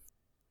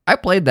 I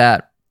played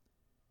that,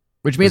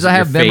 which means Was it I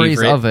have your memories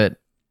favorite? of it.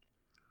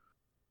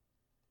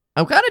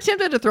 I'm kind of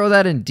tempted to throw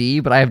that in D,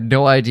 but I have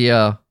no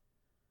idea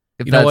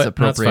if You know that's what? No,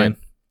 appropriate. fine.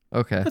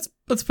 Okay.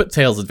 Let's put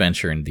Tails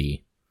Adventure in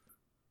D.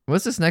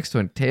 What's this next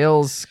one?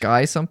 Tails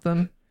Sky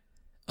something?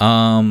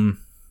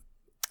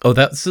 Oh,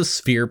 that's the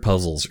sphere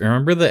puzzles.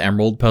 Remember the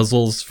Emerald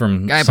puzzles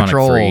from Guy Sonic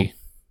Patrol. 3?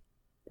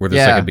 Where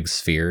there's Yeah. like a big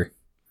sphere.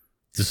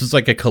 This was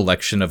like a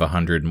collection of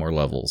 100 more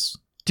levels.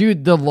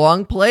 Dude, the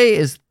long play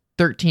is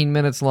 13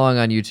 minutes long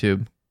on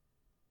YouTube.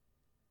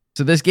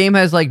 So this game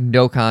has like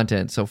no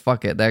content, so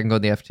fuck it. That can go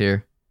in the F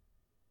tier.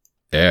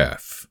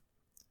 F.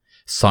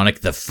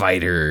 Sonic the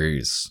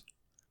Fighters.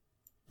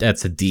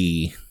 That's a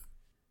D.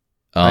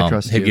 I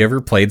trust have you. you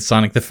ever played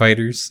Sonic the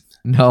Fighters?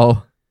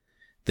 No.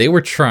 They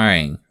were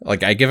trying.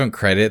 Like, I give them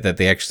credit that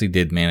they actually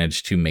did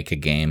manage to make a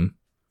game.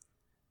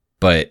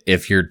 But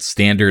if your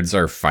standards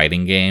are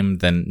fighting game,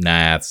 then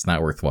nah, it's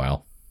not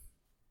worthwhile.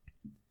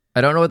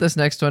 I don't know what this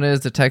next one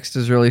is. The text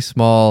is really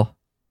small.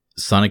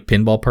 Sonic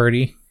Pinball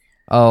Party?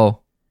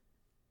 Oh,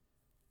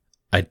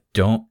 I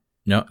don't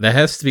know. That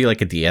has to be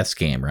like a DS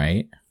game,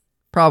 right?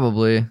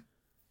 probably.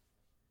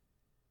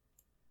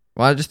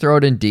 Want to just throw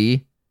it in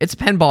D? It's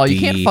pinball. You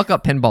can't D. fuck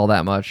up pinball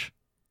that much.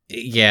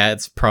 Yeah,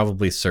 it's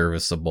probably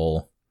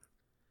serviceable.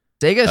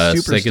 Sega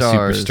Superstars. Sega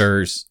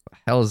Superstars.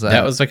 Hell is that?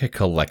 That was like a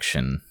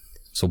collection.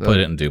 So put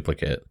it in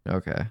duplicate.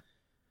 Okay. A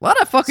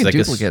lot of fucking Sega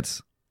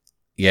duplicates.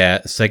 Yeah,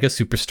 Sega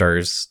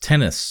Superstars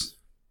Tennis.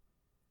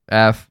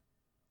 F.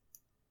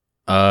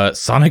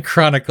 Sonic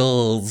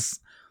Chronicles.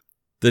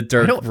 The I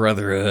Dark don't-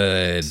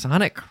 Brotherhood.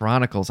 Sonic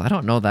Chronicles. I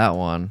don't know that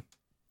one.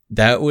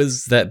 That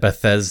was that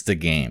Bethesda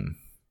game.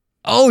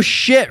 Oh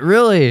shit!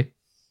 Really?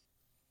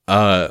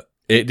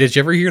 Did you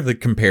ever hear the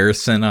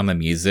comparison on the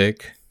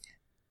music?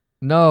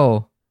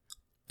 No.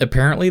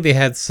 Apparently they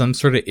had some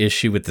sort of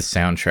issue with the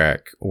soundtrack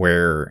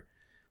where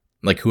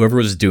like whoever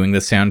was doing the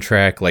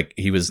soundtrack, like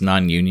he was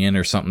non-union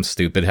or something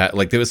stupid.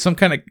 Like there was some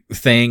kind of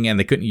thing and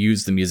they couldn't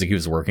use the music he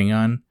was working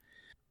on.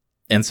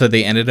 And so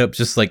they ended up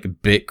just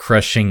like bit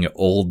crushing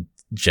old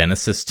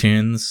Genesis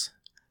tunes.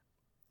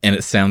 And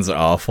it sounds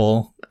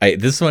awful.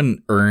 This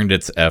one earned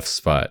its F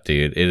spot,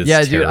 dude. It is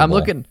Yeah,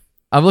 terrible. dude.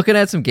 I'm looking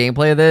at some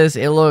gameplay of this.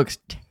 It looks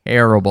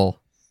terrible.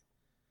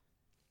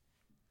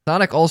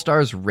 Sonic All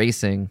Stars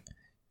Racing.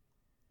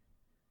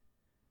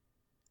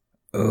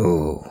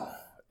 Oh,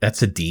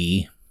 that's a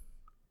D.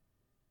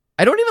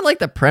 I don't even like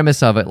the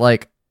premise of it.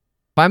 Like,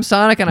 if I'm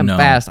Sonic and I'm No.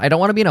 fast, I don't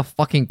want to be in a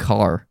fucking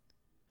car.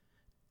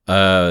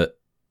 Yeah,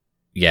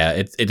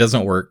 it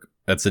doesn't work.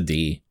 That's a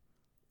D.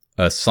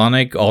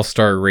 Sonic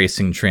All-Star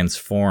Racing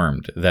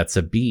Transformed. That's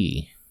a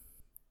B.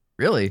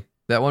 Really?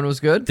 That one was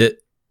good? The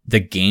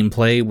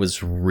gameplay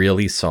was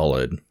really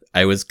solid.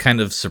 I was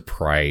kind of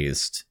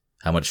surprised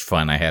how much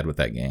fun I had with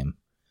that game.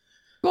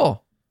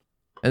 Cool.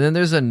 And then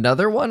there's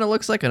another one, it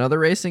looks like another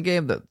racing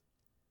game that...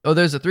 Oh,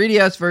 there's a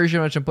 3DS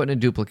version, which I'm putting in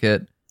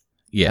duplicate.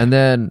 Yeah, And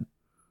then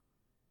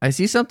I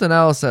see something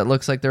else that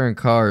looks like they're in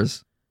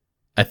cars.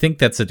 I think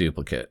that's a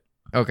duplicate.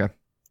 Okay.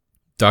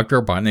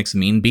 Dr. Robotnik's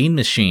Mean Bean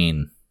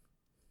Machine.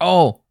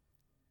 Oh,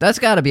 that's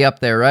got to be up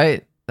there,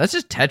 right? That's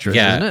just Tetris,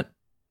 Yeah. isn't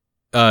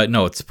it?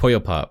 No, it's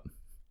Puyo Pop.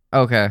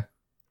 Okay.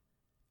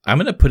 I'm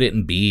gonna put it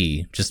in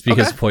B just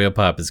because Okay. Puyo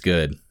Pop is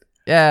good.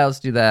 Yeah, let's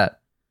do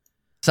that.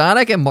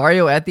 Sonic and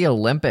Mario at the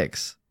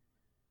Olympics.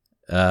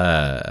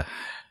 I'm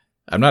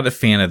not a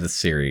fan of the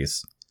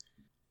series.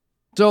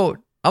 So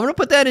I'm going to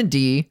put that in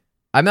D.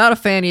 I'm not a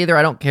fan either.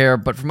 I don't care.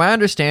 But from my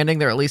understanding,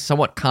 they're at least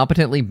somewhat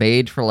competently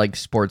made for like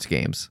sports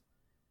games.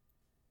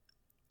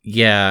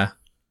 Yeah.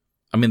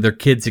 I mean, they're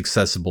kids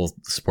accessible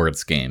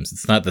sports games.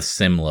 It's not the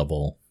sim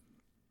level.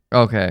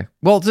 Okay.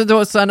 Well,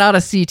 so it's not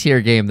a C tier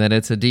game, then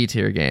it's a D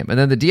tier game. And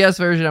then the DS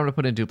version, I'm going to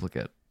put in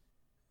duplicate.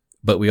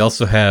 But we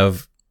also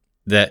have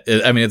that.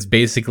 I mean, it's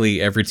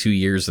basically every 2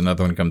 years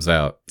another one comes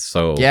out.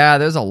 So Yeah,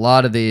 there's a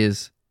lot of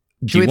these.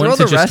 do Should you we want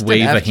throw to the rest just in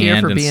wave a F tier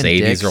hand for and being say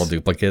dicks? these are all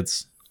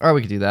duplicates? Or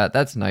we could do that.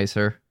 That's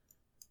nicer.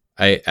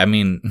 I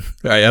mean,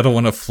 I don't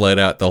want to flood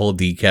out the whole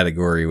D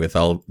category with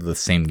all the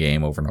same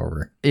game over and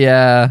over.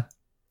 Yeah.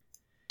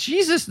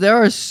 Jesus, there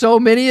are so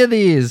many of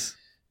these.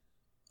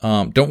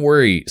 Don't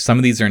worry, some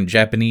of these are in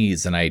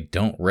Japanese and I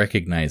don't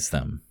recognize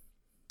them.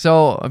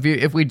 So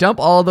if we dump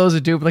all of those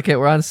in duplicate,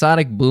 we're on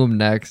Sonic Boom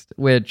next,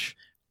 which...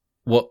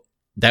 Well,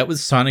 that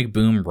was Sonic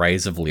Boom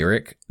Rise of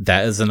Lyric.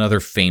 That is another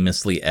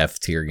famously F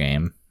tier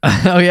game.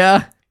 Oh,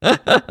 yeah?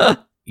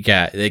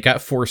 Yeah, it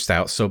got forced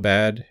out so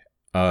bad.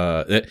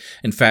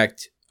 In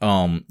fact,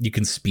 you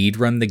can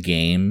speedrun the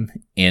game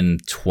in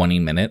 20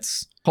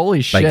 minutes.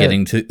 Holy shit. By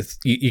getting to...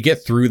 You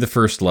get through the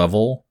first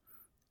level,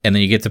 and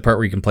then you get to the part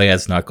where you can play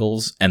as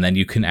Knuckles, and then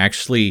you can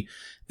actually...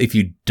 If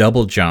you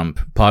double jump,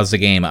 pause the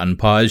game,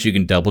 unpause, you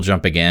can double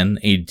jump again,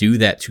 and you do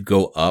that to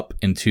go up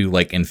into,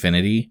 like,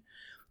 infinity,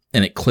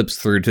 and it clips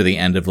through to the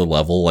end of the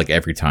level, like,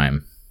 every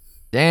time.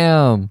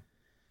 Damn.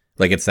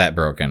 Like, it's that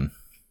broken.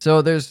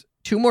 So there's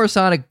 2 more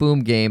Sonic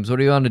Boom games. What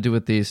do you want to do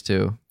with these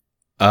 2?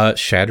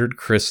 Shattered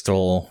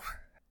Crystal,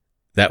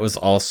 that was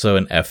also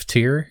an F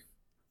tier,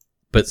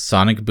 but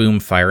Sonic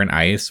Boom Fire and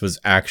Ice was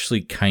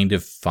actually kind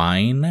of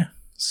fine,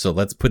 so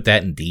let's put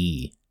that in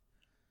D.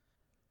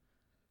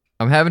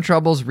 I'm having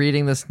troubles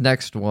reading this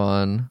next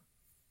one.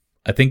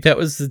 I think that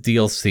was the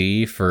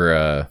DLC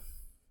for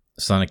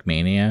Sonic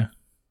Mania.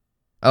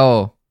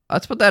 Oh,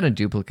 let's put that in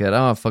duplicate. I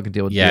don't want to fucking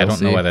deal with Yeah, DLC. I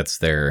don't know why that's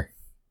there.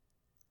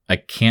 I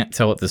can't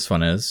tell what this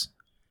one is.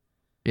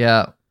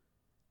 Yeah.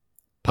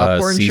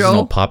 Popcorn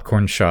Seasonal show?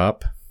 Popcorn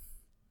Shop.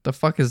 The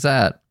fuck is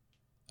that?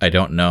 I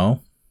don't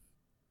know.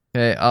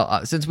 Okay,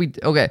 I'm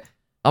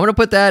gonna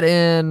put that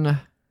in.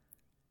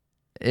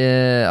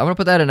 I'm gonna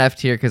put that in F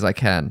tier because I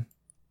can.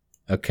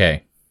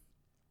 Okay.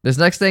 This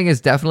next thing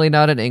is definitely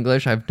not in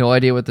English. I have no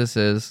idea what this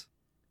is.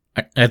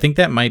 I think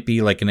that might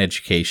be like an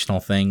educational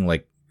thing,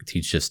 like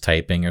teach us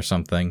typing or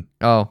something.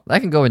 Oh,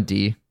 that can go in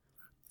D.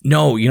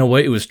 No, you know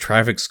what? It was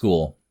Traffic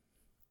School.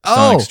 Oh!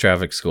 Sonic's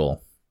Traffic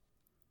School.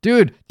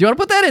 Dude, do you want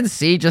to put that in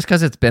C just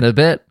because it's been a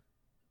bit?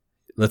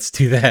 Let's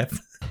do that.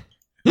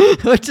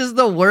 Which is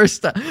the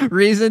worst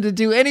reason to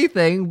do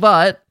anything,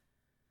 but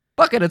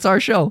fuck it, it's our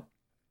show.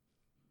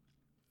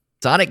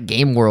 Sonic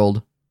Game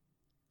World.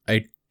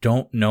 I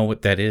don't know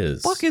what that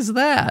is. Fuck is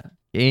that?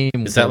 Game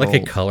Is that like a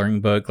World.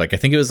 coloring book? Like, I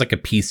think it was like a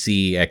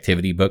PC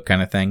activity book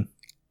kind of thing.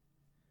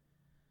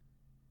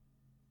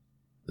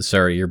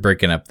 Sorry, you're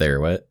breaking up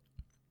there. What?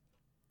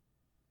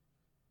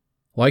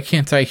 Why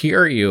can't I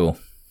hear you?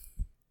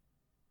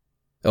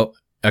 Oh,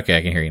 okay,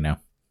 I can hear you now.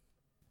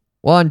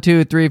 1,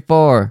 2, 3,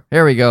 4.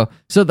 Here we go.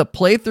 So the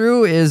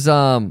playthrough is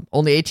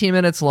only 18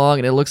 minutes long,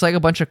 and it looks like a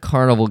bunch of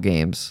carnival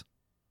games.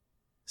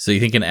 So you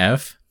think an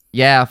F?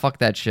 Yeah, fuck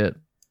that shit.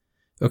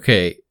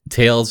 Okay,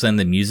 Tales and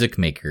the Music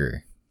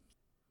Maker.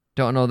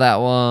 Don't know that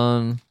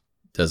one.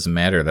 Doesn't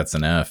matter, that's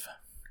an F.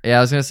 Yeah,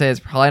 I was gonna say it's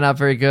probably not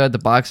very good. The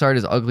box art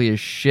is ugly as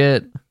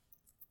shit.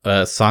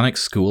 Sonic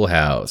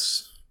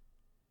Schoolhouse.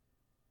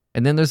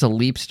 And then there's a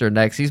Leapster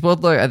next. These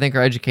both, I think,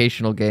 are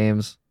educational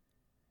games.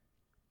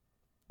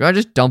 Do I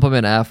just dump them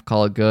in F,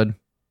 call it good?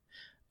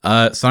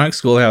 Sonic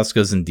Schoolhouse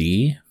goes in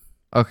D.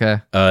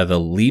 Okay. The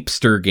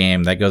Leapster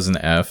game, that goes in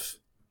F.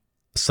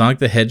 Sonic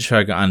the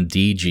Hedgehog on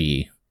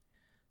DG.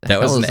 That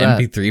was an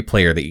MP3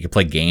 player that you could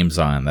play games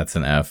on. That's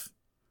an F.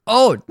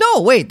 Oh,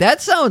 no, wait.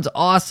 That sounds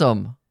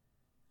awesome.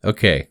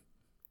 Okay.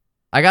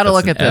 I gotta That's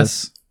look an at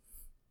this. S.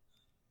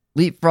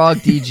 Leapfrog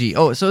DG.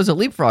 Oh, so it's a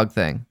Leapfrog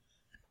thing.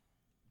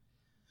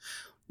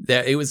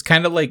 Yeah, it was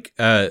kind of like,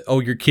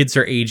 your kids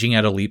are aging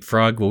out of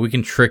Leapfrog. Well, we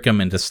can trick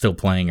them into still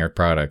playing our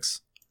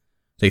products.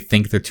 They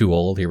think they're too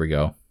old. Here we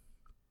go.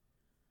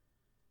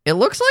 It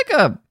looks like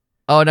a...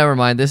 Oh, never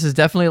mind. This is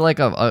definitely like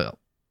a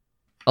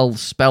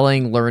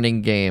spelling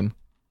learning game.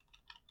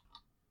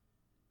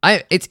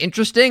 It's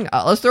interesting.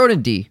 Let's throw it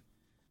in D.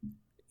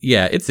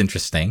 Yeah, it's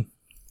interesting.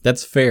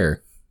 That's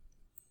fair.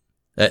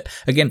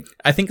 Again,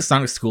 I think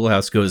Sonic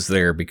Schoolhouse goes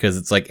there because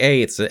it's like,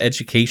 hey, it's an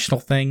educational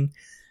thing.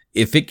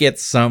 If it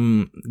gets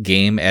some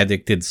game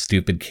addicted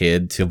stupid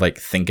kid to like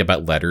think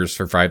about letters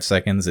for 5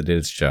 seconds, it did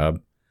its job.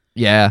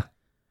 Yeah.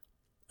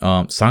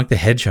 Sonic the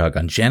Hedgehog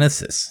on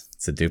Genesis.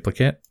 It's a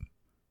duplicate.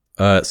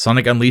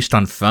 Sonic Unleashed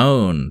on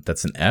phone.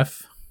 That's an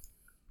F.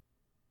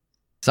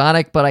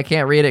 Sonic, but I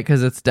can't read it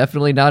because it's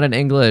definitely not in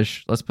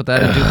English. Let's put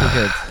that in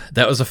duplicate.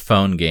 That was a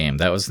phone game.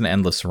 That was an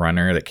Endless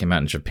Runner that came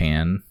out in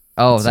Japan.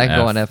 Oh, That's that an can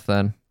go F. on F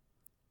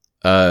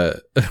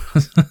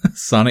then.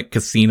 Sonic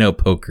Casino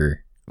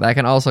Poker. That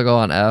can also go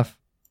on F.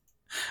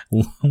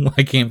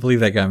 I can't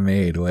believe that got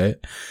made.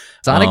 What?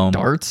 Sonic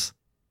Darts?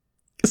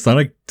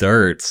 Sonic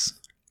Darts.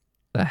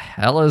 The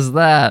hell is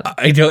that?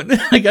 I don't know.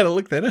 I gotta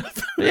look that up.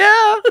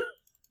 Yeah.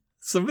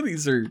 Some of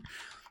these are...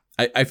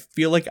 I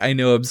feel like I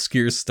know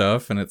obscure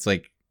stuff, and it's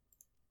like...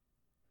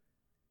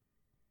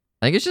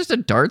 I think it's just a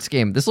darts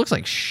game. This looks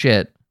like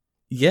shit.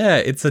 Yeah,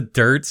 it's a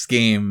darts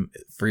game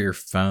for your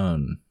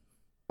phone.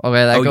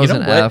 Okay, that goes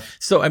in F.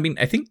 So, I mean,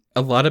 I think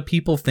a lot of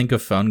people think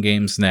of phone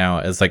games now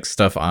as like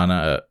stuff on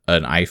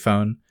an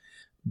iPhone.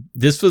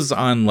 This was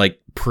on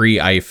like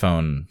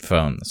pre-iPhone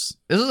phones.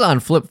 This is on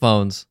flip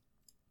phones.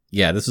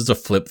 Yeah, this was a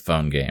flip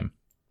phone game.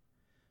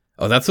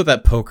 Oh, that's what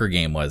that poker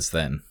game was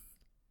then.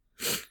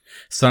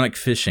 Sonic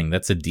Fishing,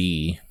 that's a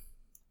D.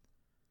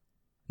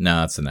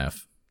 No, it's an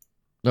F.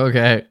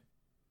 Okay.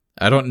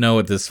 I don't know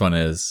what this one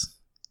is.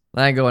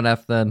 I ain't going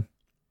F then.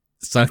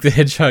 Sonic the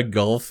Hedgehog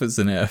Golf is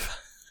an F.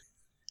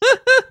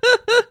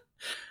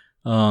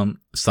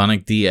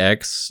 Sonic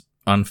DX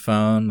on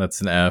phone, that's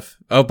an F.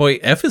 Oh boy,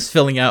 F is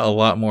filling out a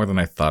lot more than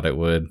I thought it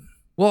would.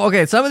 Well,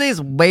 okay, some of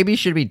these maybe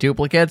should be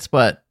duplicates,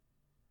 but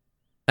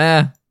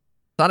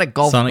Sonic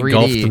Golf Sonic 3D.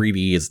 Golf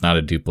 3D is not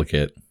a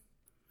duplicate.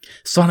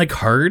 Sonic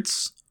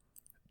Hearts?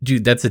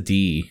 Dude, that's a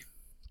D.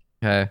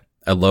 Okay.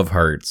 I love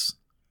Hearts.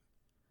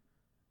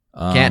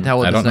 Can't tell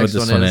what I this don't know what next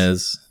this one one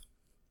is.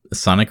 is.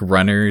 Sonic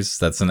Runners,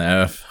 that's an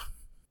F.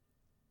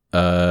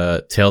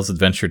 Tails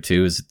Adventure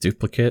 2 is a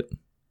duplicate.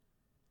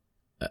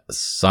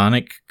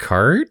 Sonic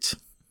Kart?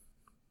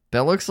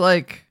 That looks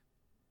like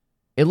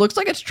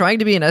it's trying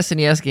to be an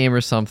SNES game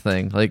or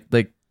something. Like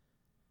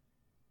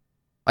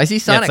I see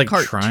Sonic it's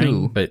like Kart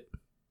trying, 2. but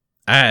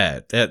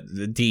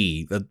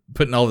D.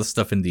 Putting all this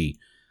stuff in D.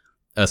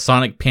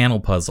 Sonic Panel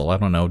Puzzle, I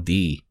don't know,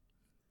 D.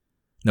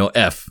 No,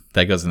 F.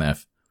 That goes in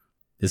F.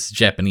 This is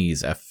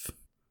Japanese, F.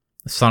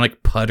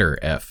 Sonic Putter,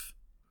 F.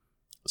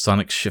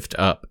 Sonic Shift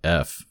Up,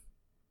 F.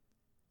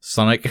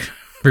 Sonic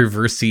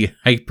Reversey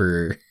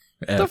Hyper,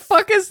 F. The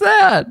fuck is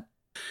that?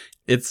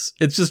 It's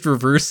just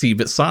Reversey,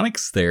 but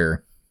Sonic's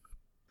there.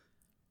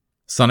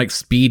 Sonic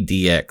Speed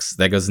DX,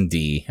 that goes in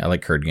D. I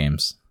like card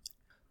games.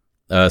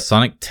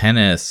 Sonic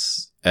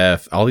Tennis,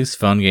 F. All these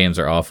phone games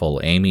are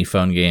awful. Amy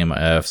phone game,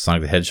 F.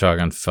 Sonic the Hedgehog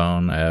on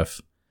phone, F.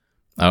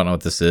 I don't know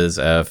what this is,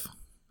 F.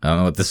 I don't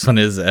know what this one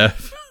is,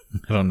 F.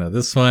 I don't know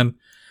this one.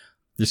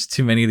 There's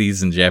too many of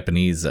these in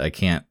Japanese I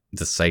can't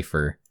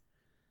decipher.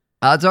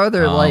 Odds are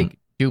they're like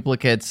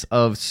duplicates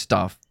of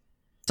stuff.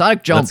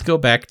 Sonic Jump. Let's go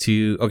back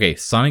to, okay,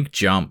 Sonic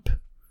Jump.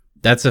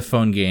 That's a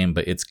phone game,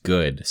 but it's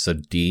good. So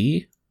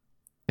D.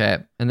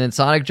 Okay. And then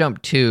Sonic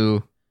Jump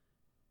 2.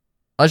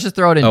 Let's just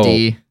throw it in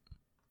D.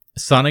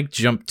 Sonic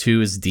Jump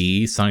 2 is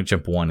D. Sonic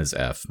Jump 1 is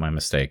F. My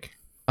mistake.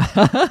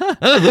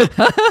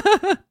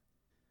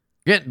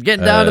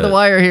 Getting down to the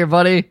wire here,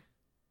 buddy.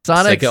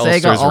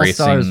 Sega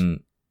All-Stars.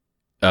 Racing.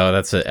 Oh,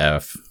 that's an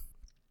F.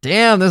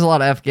 Damn, there's a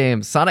lot of F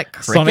games. Sonic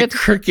Cricket. Sonic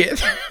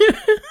Cricket.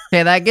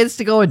 Okay, that gets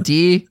to go in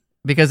D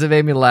because it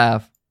made me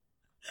laugh.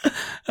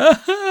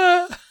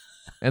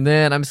 And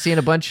then I'm seeing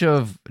a bunch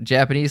of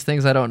Japanese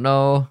things I don't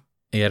know.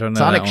 Yeah, I don't know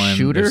Sonic that one.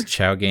 Shooter? There's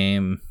Chow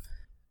Game.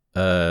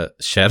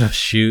 Shadow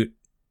Shoot.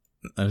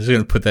 I'm just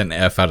gonna put that in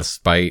F out of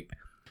spite.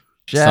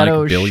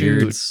 Shadow Sonic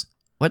Billiards. Shoot.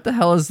 What the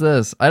hell is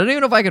this? I don't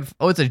even know if I could...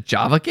 Oh, it's a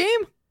Java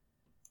game?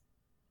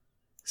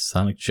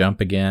 Sonic Jump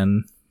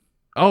again.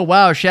 Oh,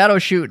 wow. Shadow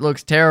Shoot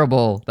looks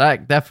terrible.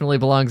 That definitely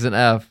belongs in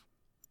F.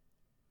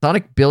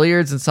 Sonic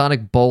Billiards and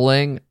Sonic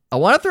Bowling. I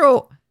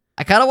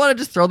kind of want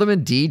to just throw them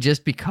in D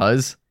just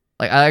because.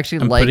 Like, I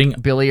actually like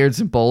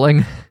billiards and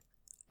bowling.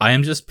 I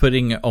am just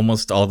putting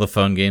almost all the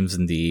phone games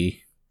in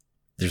D.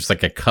 There's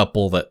like a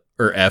couple that...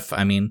 Or F,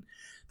 I mean.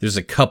 There's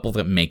a couple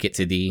that make it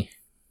to D.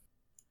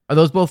 Are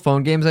those both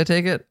phone games, I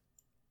take it?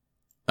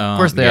 Of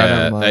course they are,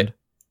 never mind.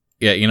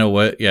 Yeah, you know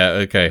what? Yeah,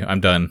 okay, I'm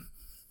done.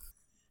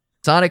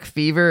 Sonic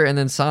Fever and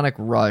then Sonic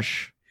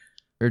Rush.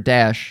 Or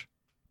Dash.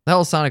 The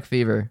hell is Sonic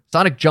Fever?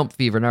 Sonic Jump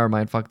Fever, never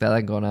mind. Fuck that, I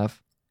can go in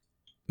F.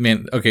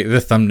 Man, okay,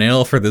 the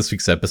thumbnail for this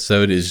week's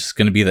episode is just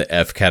going to be the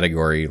F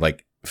category,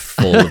 like,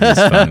 full of these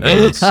phone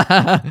games.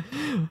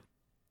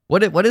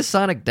 What is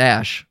Sonic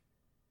Dash?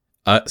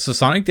 So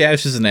Sonic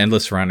Dash is an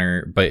endless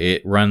runner, but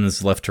it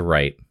runs left to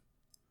right.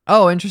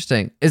 Oh,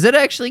 interesting. Is it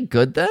actually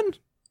good then?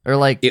 Or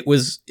like...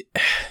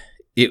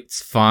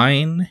 It's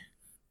fine,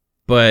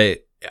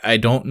 but I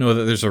don't know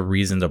that there's a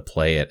reason to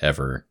play it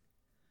ever.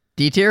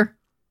 D tier?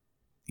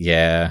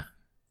 Yeah.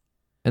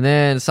 And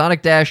then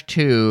Sonic Dash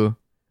 2.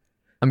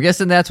 I'm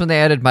guessing that's when they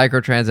added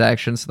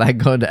microtransactions, so that can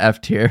go into F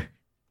tier.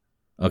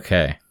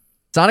 Okay.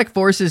 Sonic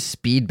Forces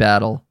Speed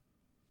Battle.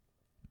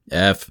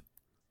 F.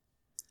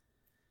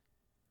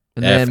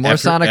 And then more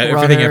Sonic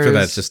Runners. Everything after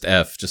that's just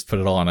F. Just put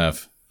it all on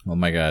F. Oh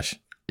my gosh.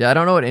 Yeah, I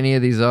don't know what any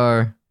of these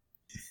are.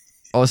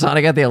 Oh,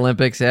 Sonic at the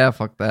Olympics. Yeah,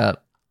 fuck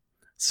that.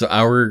 So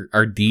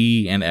our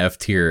D and F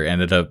tier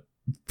ended up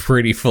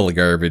pretty full of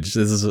garbage.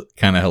 This is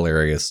kind of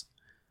hilarious.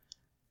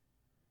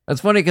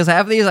 That's funny because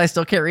half of these I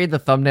still can't read the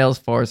thumbnails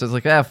for, so it's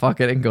like,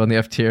 fuck it, and go in the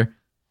F tier.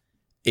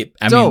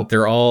 I mean,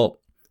 they're all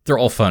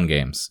fun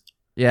games.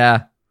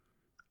 Yeah,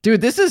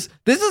 dude, this is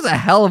a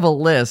hell of a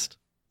list.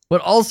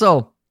 But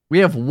also, we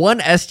have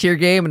one S tier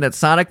game, and that's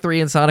Sonic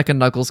 3 and Sonic and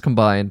Knuckles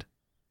combined.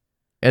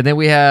 And then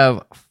we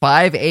have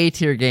 5 A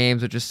tier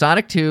games, which is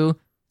Sonic 2,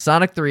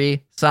 Sonic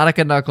 3, Sonic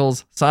and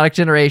Knuckles, Sonic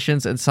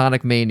Generations, and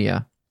Sonic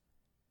Mania.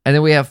 And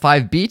then we have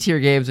 5 B tier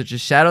games, which is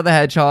Shadow the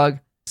Hedgehog,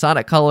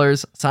 Sonic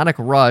Colors, Sonic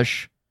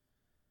Rush,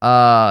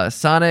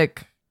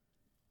 Sonic...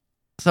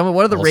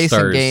 What are the racing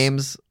Stars.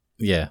 games?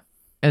 Yeah.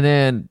 And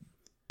then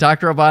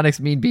Dr.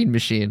 Robotnik's Mean Bean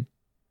Machine.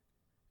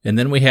 And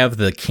then we have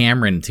the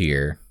Cameron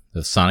tier,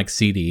 the Sonic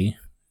CD,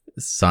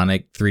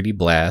 Sonic 3D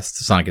Blast,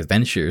 Sonic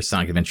Adventure,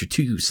 Sonic Adventure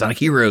 2, Sonic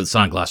Heroes,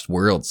 Sonic Lost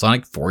World,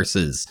 Sonic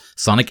Forces,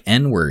 Sonic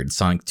N-Word,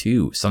 Sonic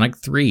 2, Sonic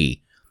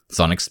 3,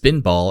 Sonic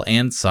Spinball,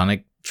 and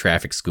Sonic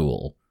Traffic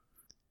School.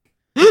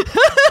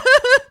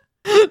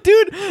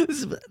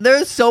 Dude,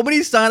 there's so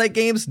many Sonic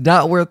games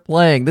not worth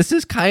playing. This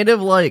is kind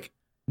of like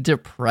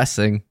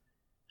depressing.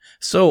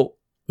 So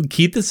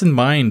keep this in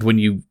mind when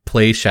you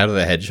play Shadow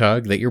the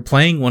Hedgehog, that you're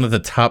playing one of the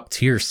top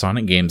tier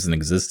Sonic games in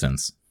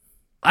existence.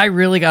 I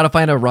really got to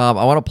find a ROM.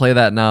 I want to play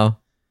that now.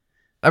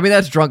 I mean,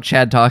 that's drunk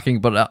Chad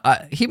talking, but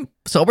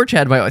sober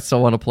Chad might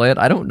still want to play it.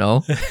 I don't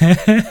know.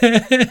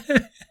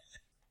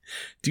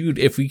 Dude,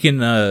 if we can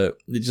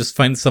just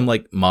find some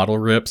like model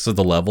rips of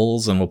the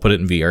levels and we'll put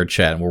it in VR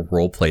chat and we'll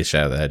role play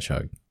Shadow the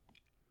Hedgehog.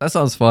 That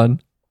sounds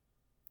fun.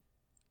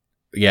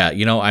 Yeah,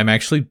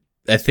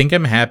 I think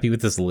I'm happy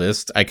with this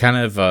list. I kind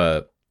of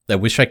I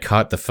wish I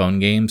caught the phone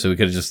game so we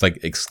could have just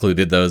like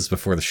excluded those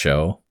before the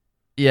show.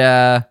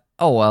 Yeah.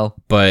 Oh well.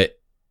 But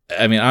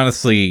I mean,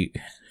 honestly,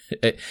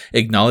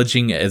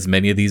 acknowledging as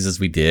many of these as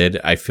we did,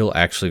 I feel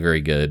actually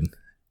very good.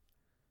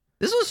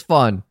 This was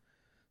fun.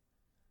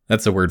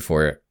 That's a word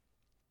for it.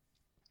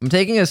 I'm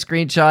taking a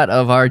screenshot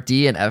of our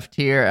D and F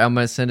tier. I'm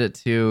gonna send it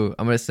to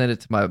my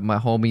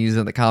homies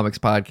in the comics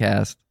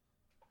podcast.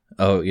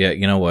 Oh yeah,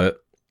 you know what?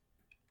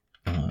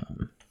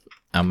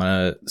 I'm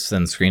gonna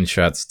send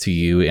screenshots to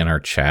you in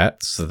our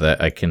chat so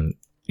that I can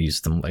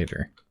use them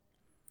later.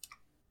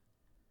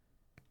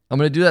 I'm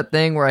gonna do that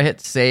thing where I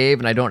hit save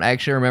and I don't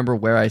actually remember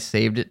where I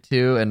saved it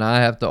to, and I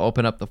have to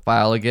open up the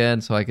file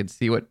again so I can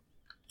see what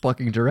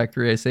fucking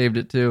directory I saved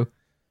it to.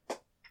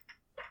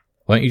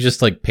 Why don't you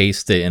just like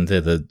paste it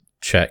into the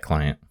chat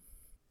client?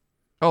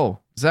 Oh,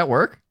 does that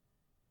work?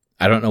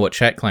 I don't know what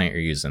chat client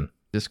you're using.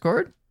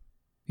 Discord?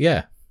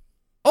 Yeah.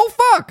 Oh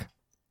fuck!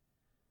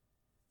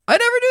 I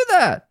never knew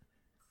that.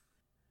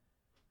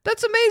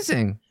 That's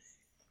amazing.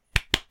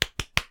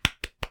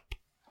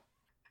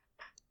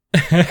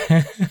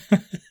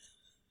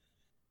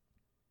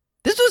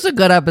 This was a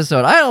good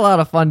episode. I had a lot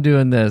of fun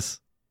doing this.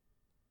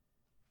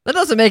 That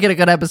doesn't make it a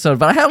good episode,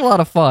 but I had a lot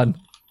of fun.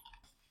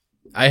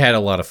 I had a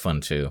lot of fun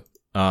too.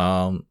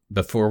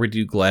 Before we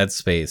do Glad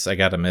Space, I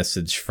got a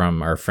message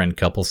from our friend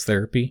Couples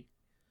Therapy.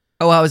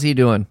 Oh, how is he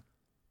doing?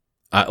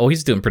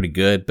 He's doing pretty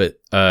good,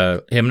 but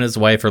him and his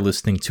wife are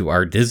listening to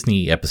our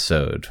Disney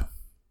episode.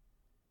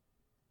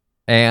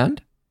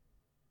 And?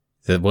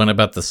 The one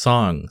about the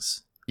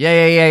songs.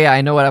 Yeah.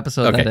 I know what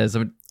episode that is.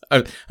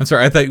 I'm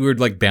sorry, I thought you would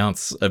like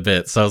bounce a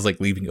bit, so I was like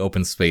leaving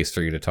open space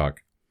for you to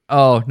talk.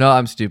 Oh, no,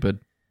 I'm stupid.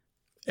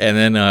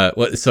 And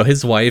then, so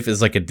his wife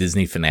is like a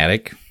Disney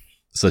fanatic,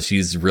 so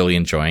she's really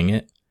enjoying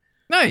it.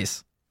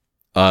 Nice.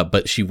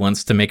 But she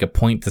wants to make a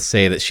point to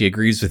say that she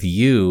agrees with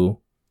you,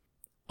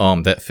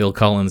 that Phil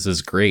Collins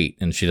is great,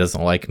 and she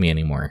doesn't like me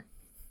anymore.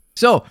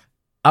 So,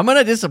 I'm going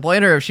to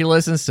disappoint her if she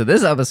listens to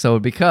this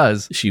episode,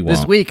 because she won't.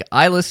 This week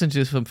I listened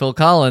to some Phil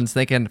Collins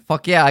thinking,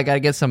 fuck yeah, I got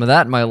to get some of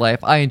that in my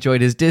life. I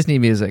enjoyed his Disney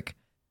music.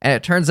 And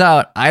it turns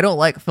out I don't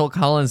like Phil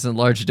Collins in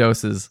large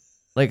doses.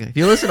 Like, if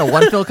you listen to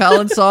one Phil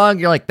Collins song,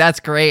 you're like, that's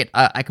great.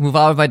 I can move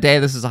on with my day.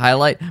 This is a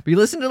highlight. But you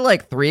listen to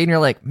like 3 and you're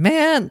like,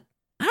 man,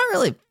 I don't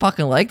really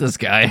fucking like this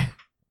guy.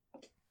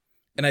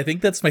 And I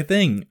think that's my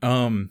thing.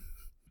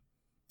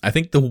 I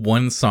think the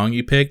one song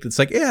you picked, it's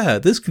like, yeah,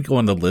 this could go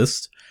on the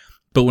list.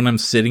 But when I'm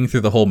sitting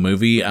through the whole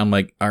movie, I'm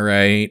like, all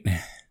right.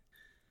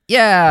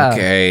 Yeah.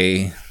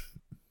 Okay.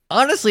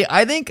 Honestly,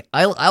 I think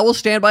I will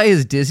stand by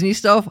his Disney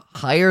stuff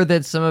higher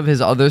than some of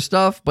his other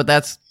stuff, but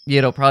that's,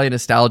 probably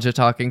nostalgia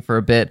talking for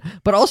a bit.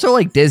 But also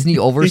like Disney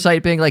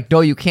oversight being like,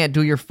 no, you can't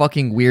do your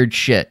fucking weird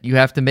shit. You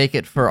have to make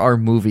it for our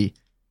movie.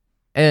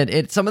 And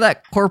it's some of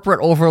that corporate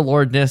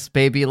overlordness,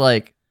 baby,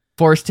 like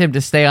forced him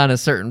to stay on a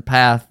certain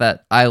path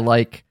that I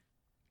like.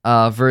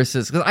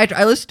 Versus, because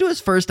I listened to his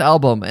first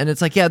album and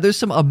it's like, yeah, there's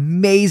some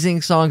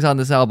amazing songs on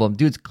this album.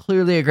 Dude's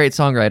clearly a great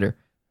songwriter.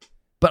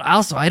 But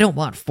also, I don't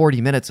want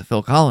 40 minutes of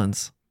Phil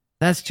Collins.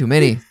 That's too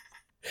many.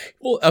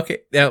 Well, okay,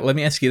 now let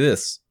me ask you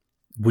this.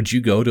 Would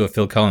you go to a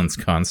Phil Collins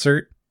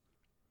concert?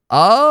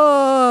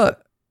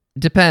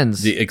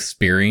 Depends. The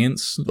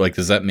experience, like,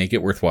 does that make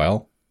it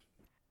worthwhile?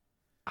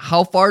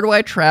 How far do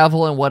I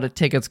travel and what do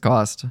tickets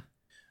cost?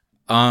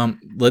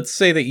 Let's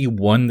say that you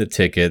won the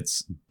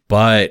tickets,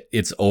 but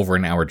it's over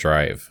an hour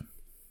drive.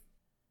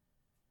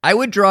 I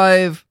would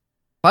drive.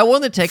 If I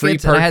won the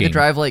tickets and I had to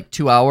drive like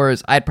 2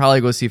 hours, I'd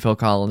probably go see Phil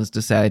Collins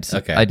to say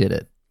I did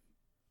it.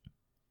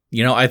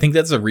 I think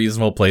that's a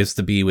reasonable place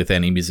to be with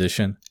any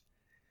musician.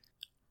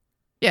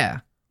 Yeah.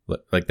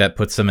 Like that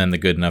puts them in the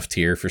good enough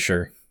tier for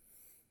sure.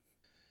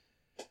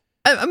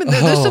 I mean,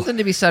 there's something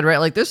to be said, right?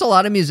 Like, there's a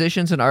lot of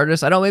musicians and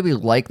artists I don't maybe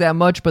like that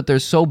much, but they're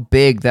so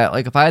big that,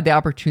 like, if I had the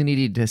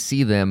opportunity to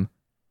see them,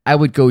 I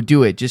would go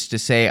do it just to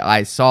say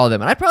I saw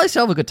them, and I'd probably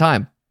still have a good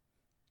time.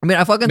 I mean,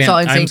 I fucking saw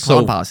Insane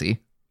Clown Posse.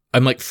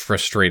 I'm like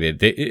frustrated.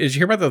 Did you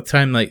hear about the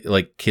time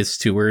like Kiss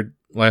toured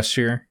last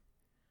year?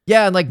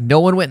 Yeah, and like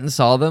no one went and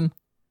saw them.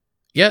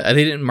 Yeah,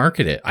 they didn't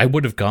market it. I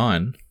would have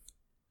gone.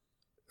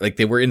 Like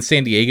they were in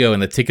San Diego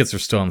and the tickets were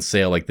still on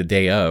sale like the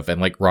day of.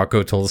 And like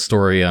Rocco told a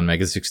story on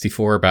Mega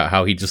 64 about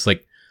how he just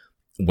like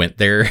went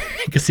there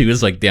because he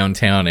was like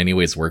downtown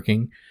anyways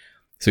working.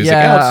 So he's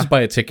like, I'll just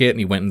buy a ticket. And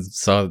he went and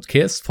saw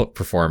Kiss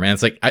perform. And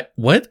it's like,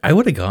 what? I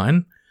would have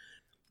gone.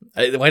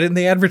 Why didn't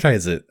they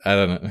advertise it? I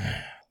don't know.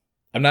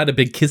 I'm not a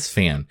big Kiss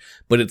fan,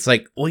 but it's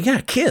like, well,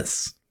 yeah,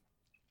 Kiss.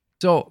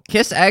 So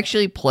Kiss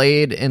actually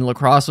played in La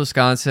Crosse,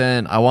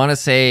 Wisconsin, I want to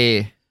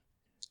say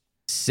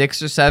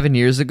 6 or 7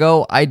 years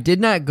ago. I did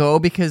not go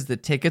because the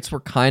tickets were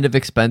kind of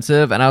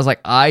expensive, and I was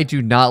like, I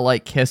do not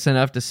like Kiss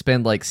enough to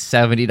spend like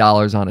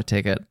 $70 on a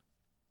ticket.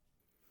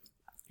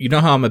 You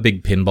know how I'm a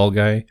big pinball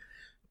guy?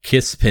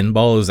 Kiss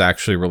Pinball is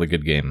actually a really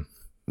good game.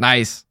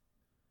 Nice.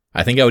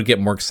 I think I would get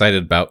more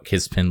excited about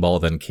Kiss Pinball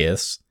than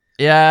Kiss.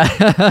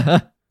 Yeah.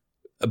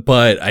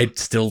 But I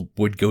still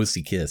would go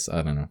see Kiss.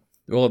 I don't know.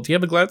 Well, do you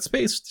have a glad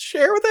space to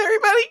share with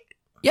everybody?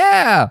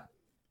 Yeah.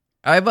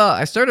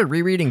 I started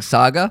rereading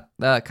Saga,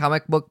 the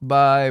comic book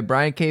by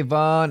Brian K.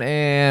 Vaughan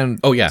and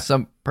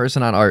some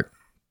person on art.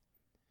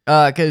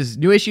 Because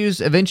new issues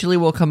eventually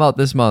will come out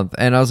this month.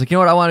 And I was like, you know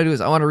what I want to do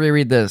is I want to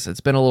reread this.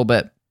 It's been a little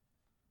bit.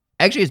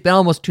 Actually, it's been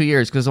almost 2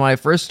 years because when I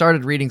first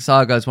started reading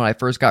Saga is when I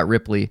first got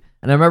Ripley.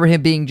 And I remember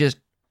him being just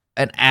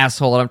an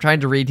asshole. And I'm trying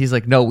to read. He's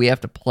like, no, we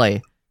have to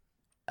play.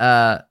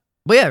 But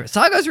yeah,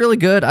 Saga's really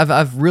good.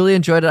 I've really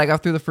enjoyed it. I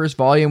got through the first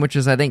volume, which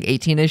is, I think,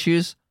 18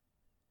 issues.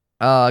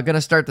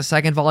 Gonna start the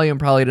second volume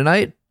probably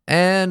tonight.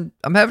 And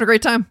I'm having a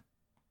great time.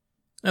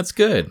 That's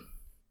good.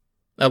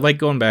 I like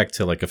going back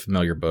to like a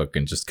familiar book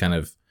and just kind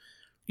of,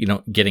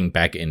 getting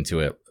back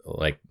into it.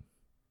 Like,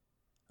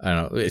 I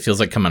don't know. It feels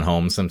like coming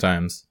home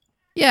sometimes.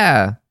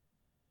 Yeah.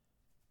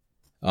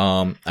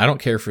 I don't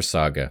care for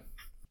Saga.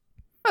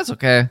 That's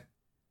okay.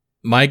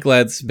 My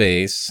glad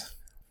space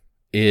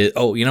is...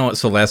 Oh, you know what?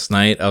 So last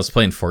night I was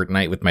playing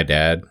Fortnite with my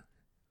dad.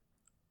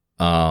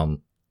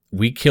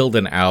 We killed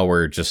an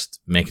hour just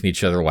making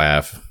each other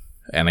laugh.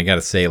 And I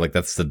gotta say, like,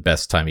 that's the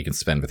best time you can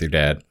spend with your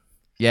dad.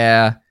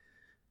 Yeah.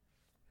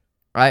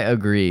 I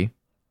agree.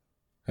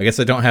 I guess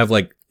I don't have,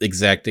 like,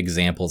 exact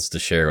examples to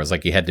share. It was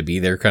like you had to be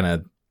there kind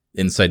of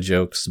inside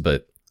jokes,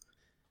 but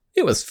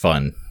it was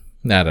fun.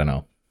 I don't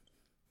know.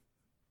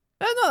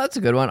 No, that's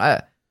a good one.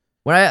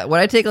 When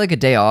I take like a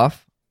day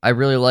off, I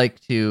really like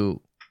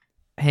to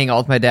hang out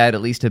with my dad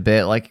at least a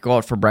bit, like go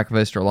out for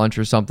breakfast or lunch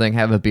or something,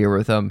 have a beer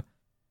with him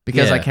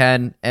because I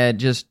can, and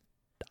just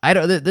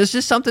there's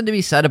just something to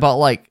be said about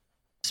like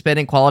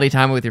spending quality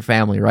time with your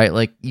family, right?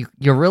 Like you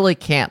really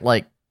can't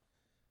like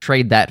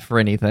trade that for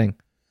anything.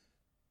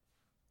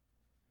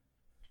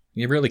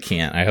 You really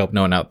can't. I hope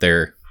no one out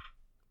there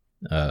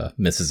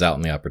misses out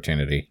on the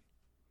opportunity.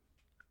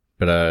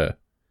 But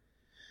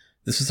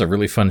this is a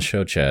really fun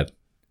show, Chad.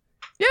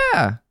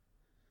 Yeah.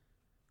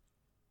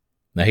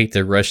 I hate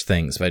to rush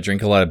things, but I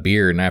drink a lot of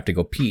beer and I have to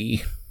go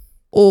pee.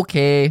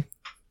 Okay.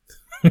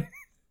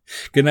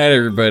 Good night,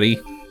 everybody.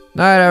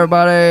 Night,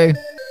 everybody.